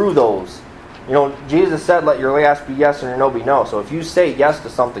follow through those. Jesus said, "Let your yes be yes and your no be no." So if you say yes to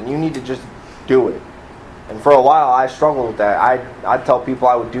something, you need to just do it. And for a while, I struggled with that. I'd tell people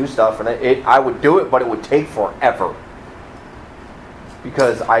I would do stuff, and I would do it, but it would take forever.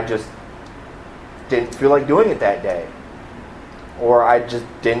 Because I just didn't feel like doing it that day. Or I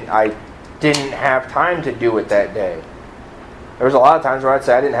didn't have time to do it that day. There was a lot of times where I'd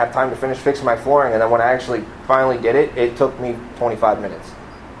say I didn't have time to finish fixing my flooring, and then when I actually finally did it, it took me 25 minutes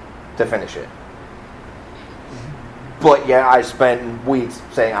to finish it. But yeah, I spent weeks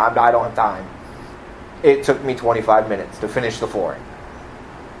saying I don't have time. It took me 25 minutes to finish the flooring.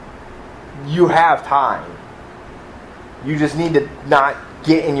 You have time. You just need to not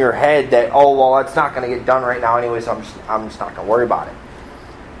get in your head that, oh, well, it's not going to get done right now anyway, so I'm just not going to worry about it.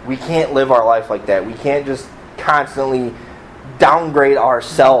 We can't live our life like that. We can't just constantly downgrade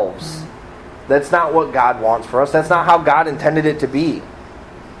ourselves. That's not what God wants for us. That's not how God intended it to be.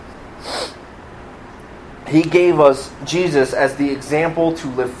 He gave us Jesus as the example to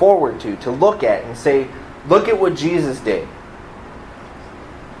live forward to look at and say, look at what Jesus did.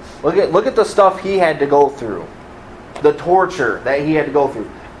 Look at the stuff he had to go through. The torture that he had to go through.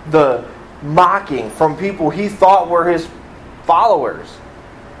 The mocking from people he thought were his followers.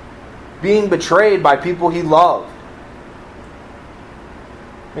 Being betrayed by people he loved.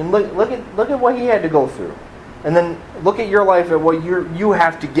 I mean, look at what he had to go through. And then look at your life, at what you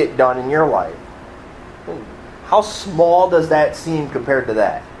have to get done in your life. How small does that seem compared to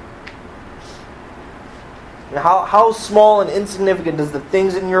that? How small and insignificant does the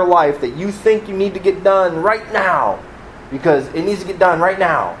things in your life that you think you need to get done right now, because it needs to get done right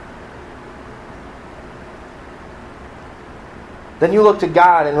now. Then you look to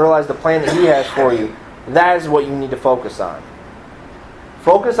God and realize the plan that he has for you. That is what you need to focus on.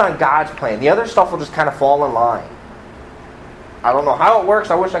 Focus on God's plan. The other stuff will just kind of fall in line. I don't know how it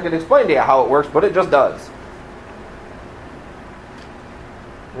works. I wish I could explain to you how it works, but it just does.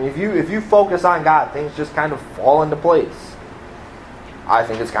 I mean, if you focus on God, things just kind of fall into place. I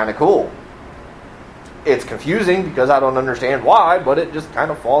think it's kind of cool. It's confusing because I don't understand why, but it just kind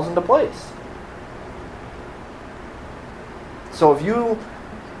of falls into place. So if you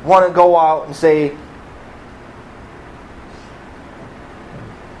want to go out and say,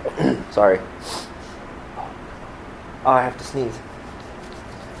 sorry, oh, I have to sneeze.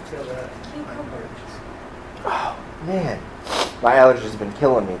 Oh, man. My allergies have been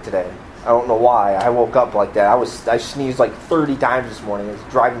killing me today. I don't know why. I woke up like that. I sneezed like 30 times this morning. It's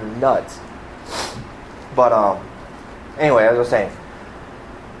driving me nuts. But anyway, as I was saying,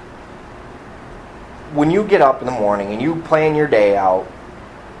 when you get up in the morning and you plan your day out,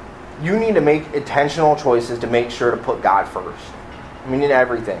 you need to make intentional choices to make sure to put God first. I mean, in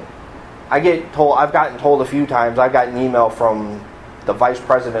everything. I've gotten told a few times, I got an email from the vice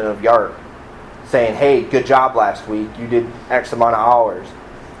president of YARC saying, hey, good job last week. You did X amount of hours.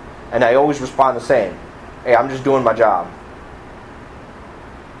 And I always respond the same. Hey, I'm just doing my job.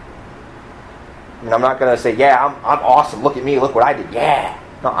 I mean, I'm not going to say, yeah, I'm awesome. Look at me. Look what I did. Yeah.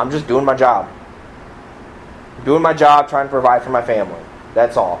 No, I'm just doing my job. Doing my job, trying to provide for my family.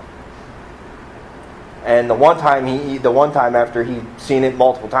 That's all. And the one time after he'd seen it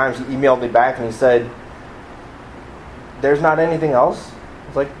multiple times, he emailed me back and he said, there's not anything else? I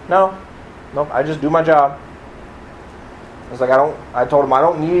was like, no, I just do my job. I was like, I told him I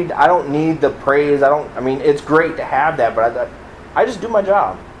don't need the praise. I mean, it's great to have that, but I just do my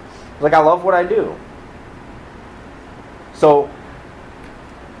job. I was like, I love what I do. So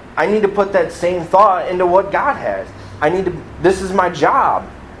I need to put that same thought into what God has. This is my job.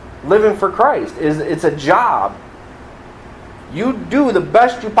 Living for Christ it's a job. You do the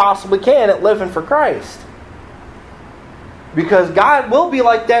best you possibly can at living for Christ. Because God will be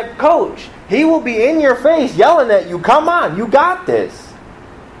like that coach. He will be in your face yelling at you, come on, you got this.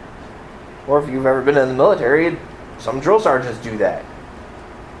 Or if you've ever been in the military, some drill sergeants do that.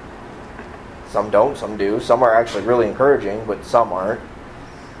 Some don't, some do. Some are actually really encouraging, but some aren't.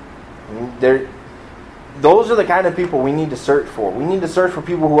 Those are the kind of people we need to search for. We need to search for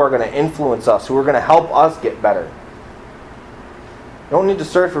people who are going to influence us, who are going to help us get better. You don't need to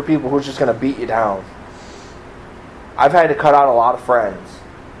search for people who are just going to beat you down. I've had to cut out a lot of friends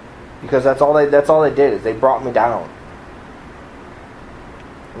because that's all they did is they brought me down.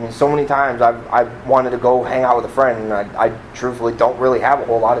 I mean, so many times I wanted to go hang out with a friend, and I truthfully don't really have a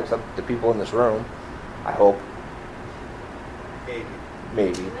whole lot except the people in this room. I hope.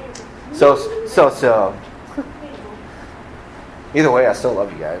 Maybe. So. Either way, I still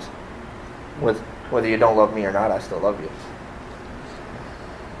love you guys. Whether you don't love me or not, I still love you.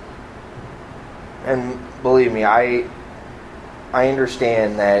 And believe me, I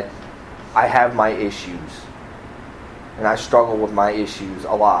understand that I have my issues. And I struggle with my issues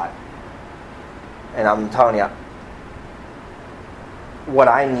a lot. And I'm telling you, what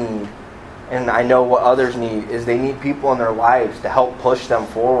I need, and I know what others need, is they need people in their lives to help push them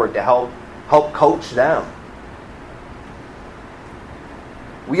forward, to help coach them.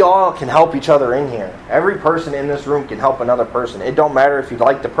 We all can help each other in here. Every person in this room can help another person. It don't matter if you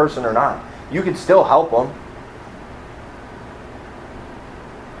like the person or not. You can still help them.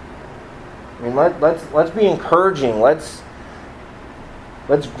 I mean, let's be encouraging. Let's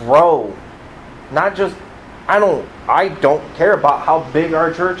grow. Not just I don't care about how big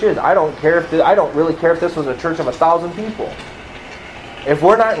our church is. I don't really care if this was a church of 1,000 people. If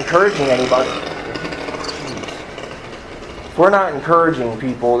we're not encouraging anybody, if we're not encouraging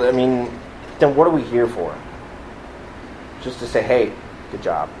people, I mean, then what are we here for? Just to say, hey, good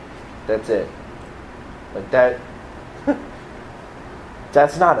job. That's it. Like that.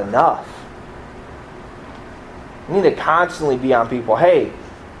 That's not enough. You need to constantly be on people. Hey,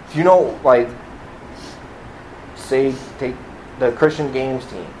 you know, like, say, take the Christian Games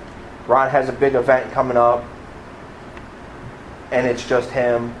team. Ron has a big event coming up, and it's just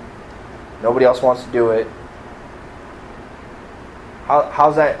him. Nobody else wants to do it.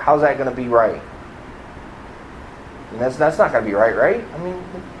 How's that going to be right? And that's not going to be right? I mean,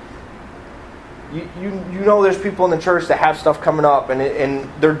 you know, there's people in the church that have stuff coming up, and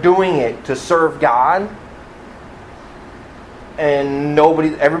they're doing it to serve God. And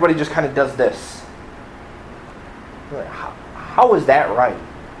everybody just kind of does this. How is that right?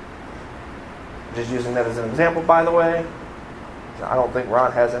 Just using that as an example, by the way. I don't think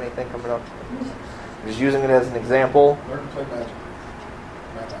Ron has anything coming up. Just using it as an example. Learn to play magic.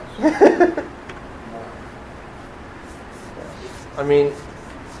 I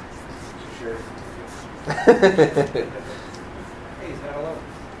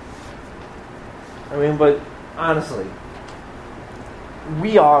mean, but honestly,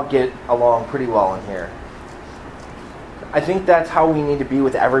 we all get along pretty well in here. I think that's how we need to be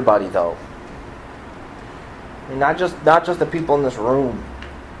with everybody, though. I mean, not just the people in this room.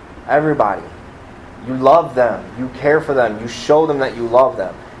 Everybody. You love them. You care for them. You show them that you love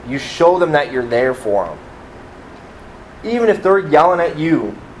them. You show them that you're there for them. Even if they're yelling at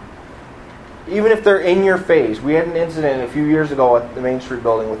you. Even if they're in your face. We had an incident a few years ago at the Main Street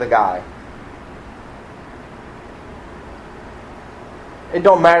building with a guy. It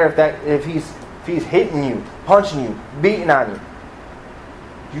don't matter if he's hitting you, punching you, beating on you.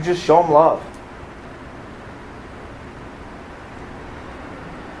 You just show him love.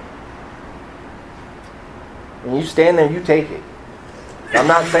 And you stand there, you take it. I'm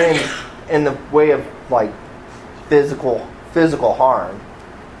not saying in the way of like physical harm.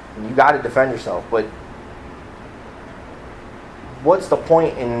 You got to defend yourself, but what's the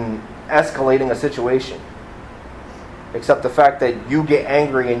point in escalating a situation? Except the fact that you get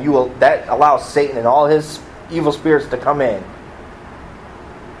angry and that allows Satan and all his evil spirits to come in.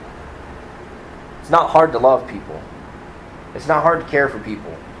 It's not hard to love people. It's not hard to care for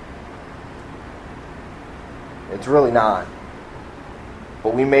people. It's really not.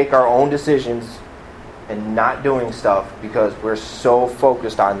 But we make our own decisions and not doing stuff because we're so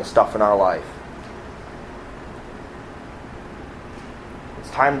focused on the stuff in our life. It's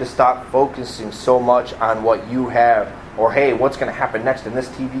time to stop focusing so much on what you have, or hey, what's going to happen next in this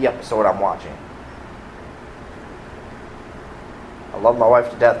TV episode I'm watching. I love my wife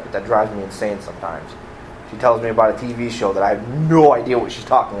to death, but that drives me insane sometimes. She tells me about a TV show that I have no idea what she's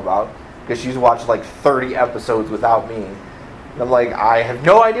talking about because she's watched like 30 episodes without me. And I'm like, I have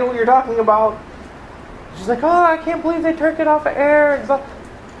no idea what you're talking about. She's like, oh, I can't believe they took it off of air. It's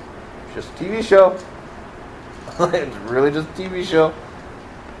just a TV show. It's really just a TV show.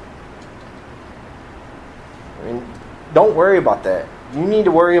 I mean, don't worry about that. You need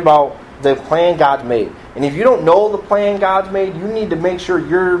to worry about the plan God's made. And if you don't know the plan God's made, you need to make sure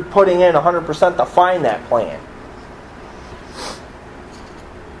you're putting in 100% to find that plan.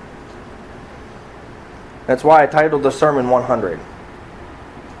 That's why I titled the sermon 100.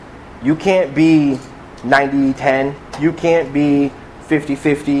 You can't be 90-10. You can't be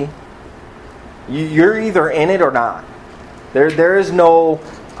 50-50. You're either in it or not. There is no,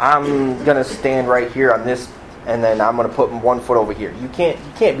 I'm going to stand right here on this and then I'm going to put 1 foot over here. You can't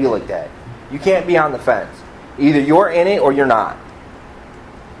be like that. You can't be on the fence. Either you're in it or you're not.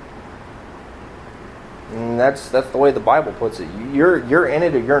 And that's the way the Bible puts it. You're in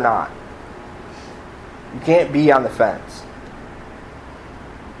it or you're not. You can't be on the fence.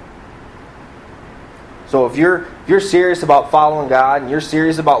 So if you're serious about following God and you're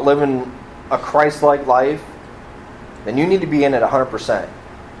serious about living a Christ-like life, then you need to be in it 100%.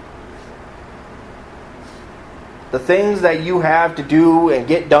 The things that you have to do and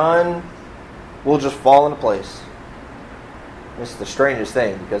get done, will just fall into place. It's the strangest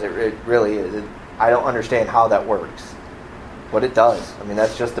thing because it really is. I don't understand how that works, but it does. I mean,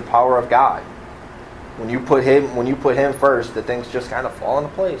 that's just the power of God. When you put him first, the things just kind of fall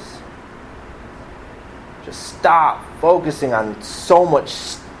into place. Just stop focusing on so much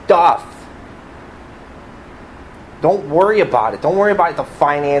stuff. Don't worry about it. Don't worry about the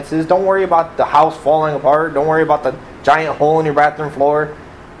finances. Don't worry about the house falling apart. Don't worry about the giant hole in your bathroom floor.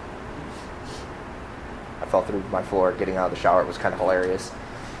 I fell through my floor getting out of the shower. It was kind of hilarious.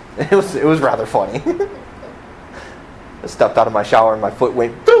 It was rather funny. I stepped out of my shower and my foot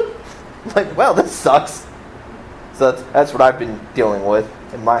went boop. I'm like, well, this sucks. So that's what I've been dealing with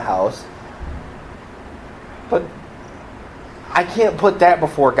in my house. But I can't put that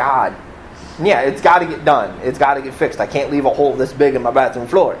before God. Yeah, it's got to get done. It's got to get fixed. I can't leave a hole this big in my bathroom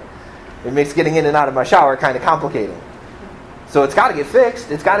floor. It makes getting in and out of my shower kind of complicating. So it's got to get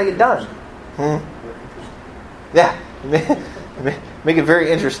fixed. It's got to get done. Yeah. Make it very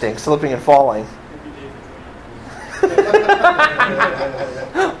interesting, slipping and falling.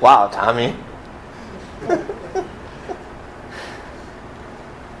 Wow, Tommy.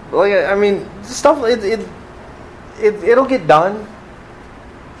 Like, I mean, stuff, it'll get done.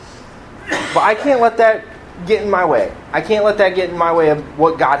 But I can't let that get in my way. I can't let that get in my way of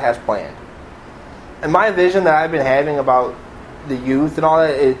what God has planned. And my vision that I've been having about the youth and all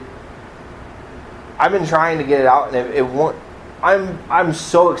that, I've been trying to get it out, and it won't. I'm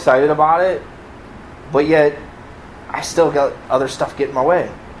so excited about it, but yet I still got other stuff getting in my way.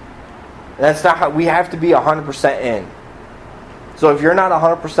 And that's not how we have to be 100% in. So if you're not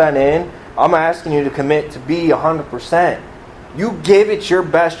 100% in, I'm asking you to commit to be 100%. You give it your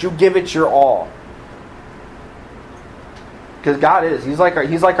best. You give it your all. Because God is. He's like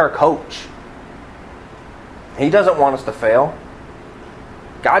our coach. He doesn't want us to fail.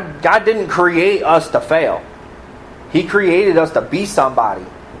 God didn't create us to fail. He created us to be somebody.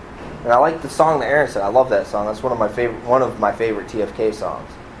 And I like the song that Aaron said. I love that song. That's one of my favorite TFK songs.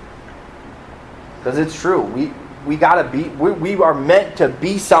 Because it's true. We gotta be. We are meant to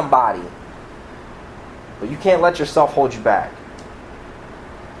be somebody. But you can't let yourself hold you back.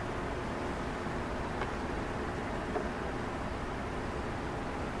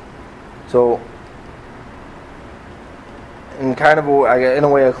 So, in a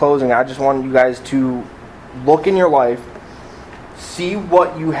way of closing, I just want you guys to look in your life, see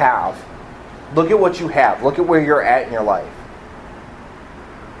what you have. Look at what you have. Look at where you're at in your life.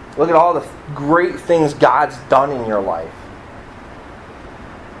 Look at all the great things God's done in your life.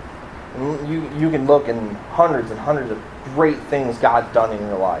 And you can look in hundreds and hundreds of great things God's done in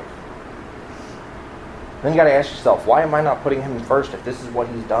your life. Then you got to ask yourself, why am I not putting Him first if this is what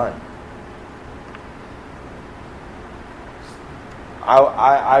He's done?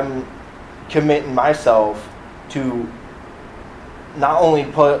 I'm committing myself to not only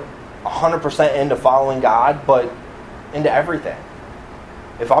put 100% into following God, but into everything.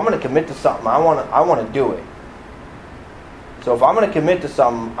 If I'm going to commit to something, I want to do it. So if I'm going to commit to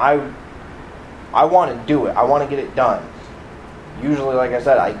something, I want to do it. I want to get it done. Usually, like I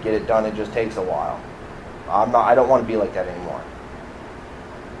said, I get it done. It just takes a while. I don't want to be like that anymore.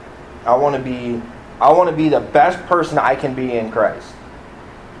 I want to be the best person I can be in Christ.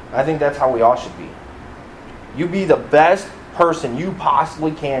 I think that's how we all should be. You be the best person you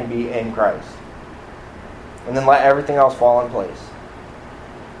possibly can be in Christ. And then let everything else fall in place.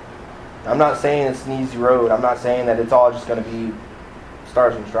 I'm not saying it's an easy road. I'm not saying that it's all just going to be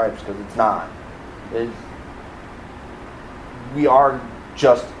stars and stripes, because it's not. We are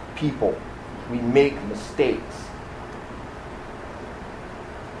just people. We make mistakes.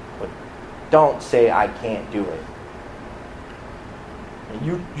 But don't say I can't do it.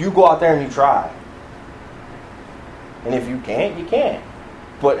 You go out there and you try. And if you can't, you can't.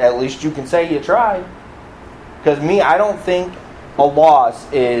 But at least you can say you tried. Because I don't think a loss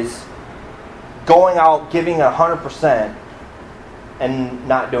is going out giving 100% and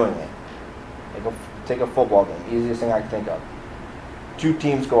not doing it. Take a football game. Easiest thing I can think of. 2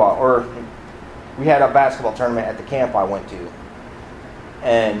 teams go out. Or we had a basketball tournament at the camp I went to.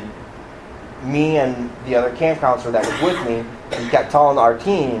 And me and the other camp counselor that was with me, he kept telling our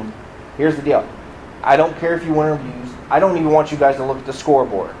team, here's the deal. I don't care if you win or lose. I don't even want you guys to look at the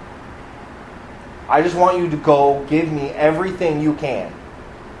scoreboard. I just want you to go give me everything you can.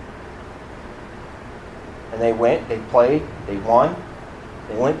 And they went, they played, they won.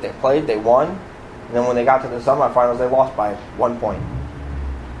 They went, they played, they won. And then when they got to the semifinals, they lost by 1 point.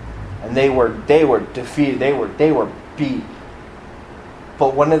 And they were defeated. They were beat.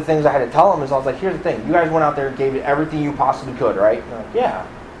 But one of the things I had to tell them is, I was like, here's the thing. You guys went out there and gave it everything you possibly could, right? And they're like, yeah.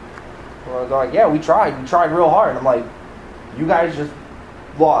 Well, they're like, yeah, we tried real hard. And I'm like, you guys just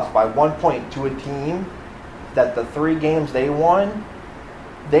lost by 1 point to a team that the 3 games they won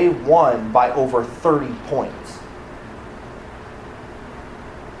by over 30 points.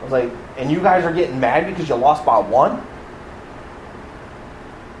 I was like, and you guys are getting mad because you lost by 1?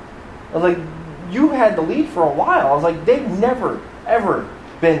 I was like, you had the lead for a while. I was like, they've never, ever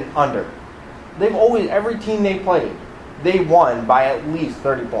been under. They've always, every team they played, they won by at least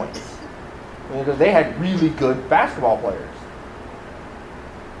 30 points. Because they had really good basketball players.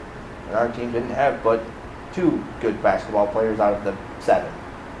 And our team didn't have but 2 good basketball players out of the 7.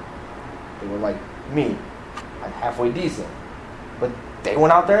 They were like me, like halfway decent. But they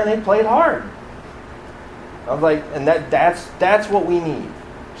went out there and they played hard. I was like, and that's what we need.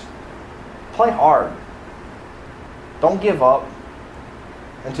 Just play hard. Don't give up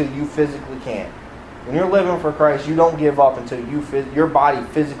until you physically can't. When you're living for Christ, you don't give up until your body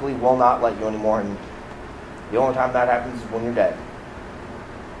physically will not let you anymore. And the only time that happens is when you're dead.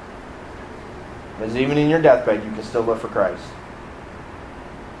 Because even in your deathbed, you can still live for Christ.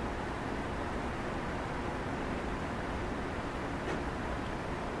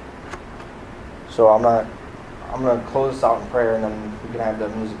 So I'm going to close this out in prayer, and then we can have the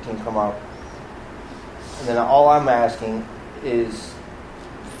music team come out. And then all I'm asking is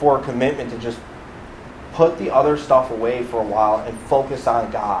for a commitment to just put the other stuff away for a while and focus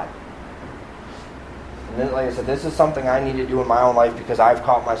on God. And then, like I said, this is something I need to do in my own life because I've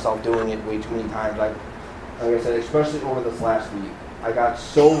caught myself doing it way too many times. Like I said, especially over this last week, I got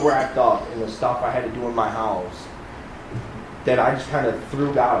so wrapped up in the stuff I had to do in my house that I just kind of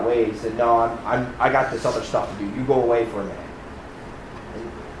threw God away and said, no, I got this other stuff to do. You go away for a minute.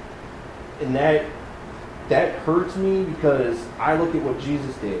 And that hurts me because I look at what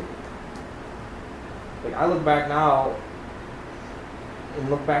Jesus did. Like, I look back now and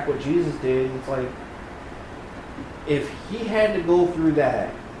look back what Jesus did, and it's like, if he had to go through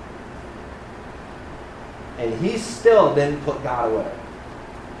that and he still didn't put God away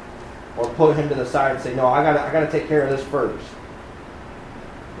or put him to the side and say, no, I gotta take care of this first.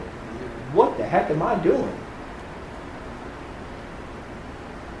 What the heck am I doing?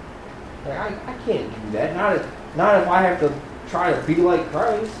 Like, I can't do that. Not if I have to try to be like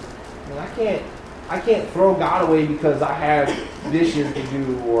Christ. I mean, I can't throw God away because I have dishes to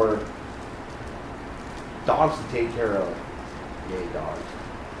do or dogs to take care of. Yay, dogs.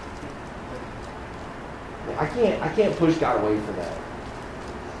 I can't push God away for that.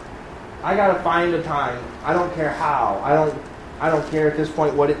 I gotta find a time. I don't care how. I don't care at this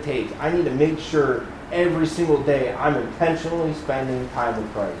point what it takes. I need to make sure every single day I'm intentionally spending time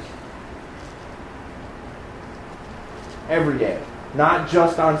with Christ. Every day. Not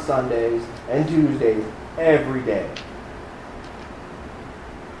just on Sundays and Tuesdays. Every day.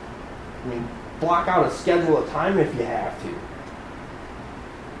 I mean, block out a schedule of time if you have to.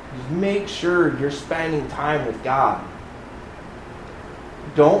 Just make sure you're spending time with God.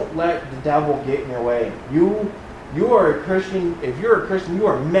 Don't let the devil get in your way. You are a Christian. If you're a Christian, you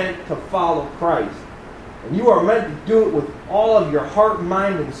are meant to follow Christ. And you are meant to do it with all of your heart,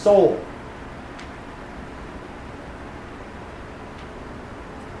 mind, and soul.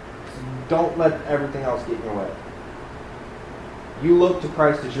 So don't let everything else get in your way. You look to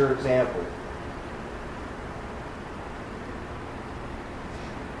Christ as your example.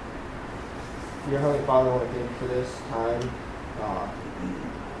 Dear Heavenly Father, I want to thank you for this time.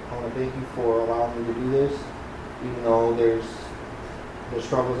 I want to thank you for allowing me to do this, even though there's the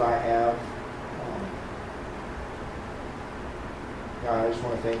struggles I have. God, I just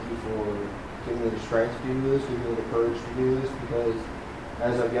want to thank you for giving me the strength to do this, giving me the courage to do this, because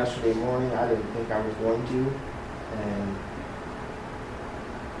as of yesterday morning, I didn't think I was going to. And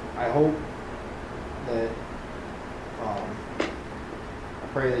I hope that I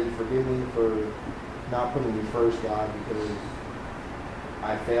pray that you forgive me for not putting you first, God, because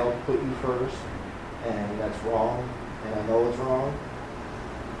I failed to put you first, and that's wrong, and I know it's wrong.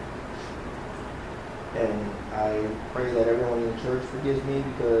 And I pray that everyone in the church forgives me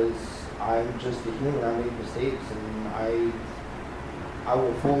because I'm just a human. I make mistakes, and I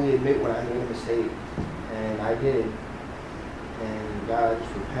will fully admit when I made a mistake, and I did. And God, I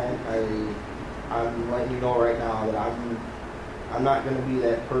just repent. I'm letting you know right now that I'm not going to be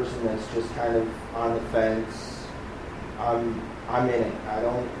that person that's just kind of on the fence. I'm in it. I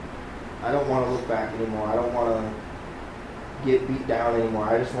don't want to look back anymore. I don't want to get beat down anymore.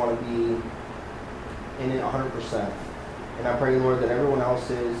 I just want to be in it 100%. And I pray, Lord, that everyone else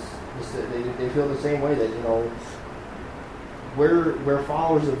they feel the same way, that, you know, we're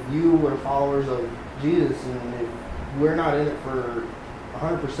followers of you, we're followers of Jesus, and if we're not in it for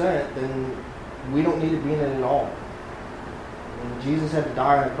 100%, then we don't need to be in it at all. And Jesus had to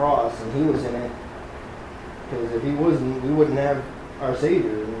die on the cross, and he was in it. Because if he wasn't, we wouldn't have our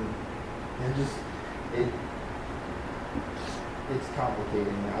Savior. And it's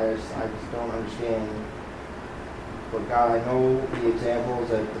complicated. I just don't understand. But God, I know the examples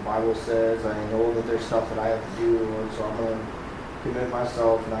that the Bible says. I know that there's stuff that I have to do, Lord, so I'm going to commit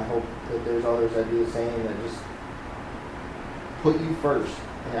myself, and I hope that there's others that do the same, that just put you first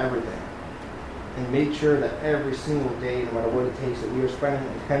in everything. And make sure that every single day, no matter what it takes, that we are spending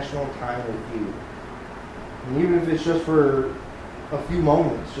intentional time with you. And even if it's just for a few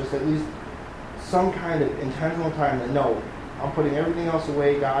moments, just at least some kind of intentional time that, no, I'm putting everything else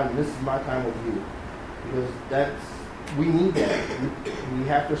away, God, and this is my time with you. Because we need that. We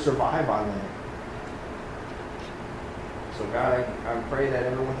have to survive on that. So God, I pray that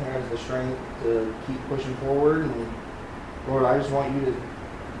everyone has the strength to keep pushing forward. And Lord, I just want you to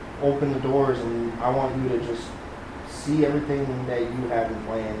open the doors, and I want you to just see everything that you have in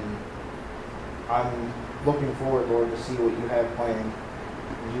plan. And I'm looking forward, Lord, to see what you have planned.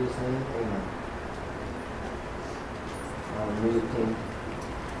 In Jesus' name, amen. Music team.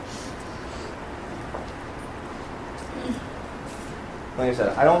 Like I said,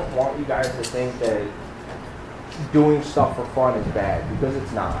 I don't want you guys to think that doing stuff for fun is bad, because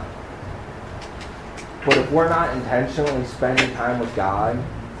it's not. But if we're not intentionally spending time with God,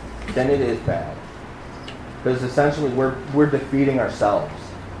 then it is bad. Because essentially we're defeating ourselves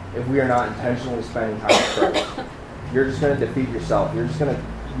if we are not intentionally spending time with Christ. You're just going to defeat yourself. You're just going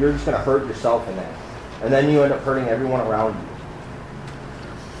to hurt yourself in that. And then you end up hurting everyone around you.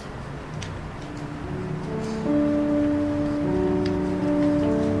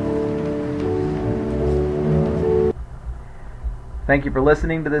 Thank you for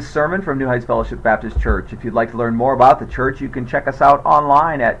listening to this sermon from New Heights Fellowship Baptist Church. If you'd like to learn more about the church, you can check us out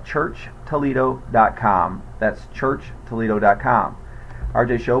online at churchtoledo.com. That's churchtoledo.com.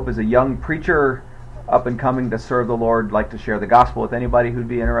 RJ Shope is a young preacher up and coming to serve the Lord, like to share the gospel with anybody who'd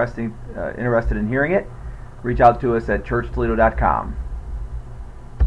be interested in hearing it. Reach out to us at churchtoledo.com.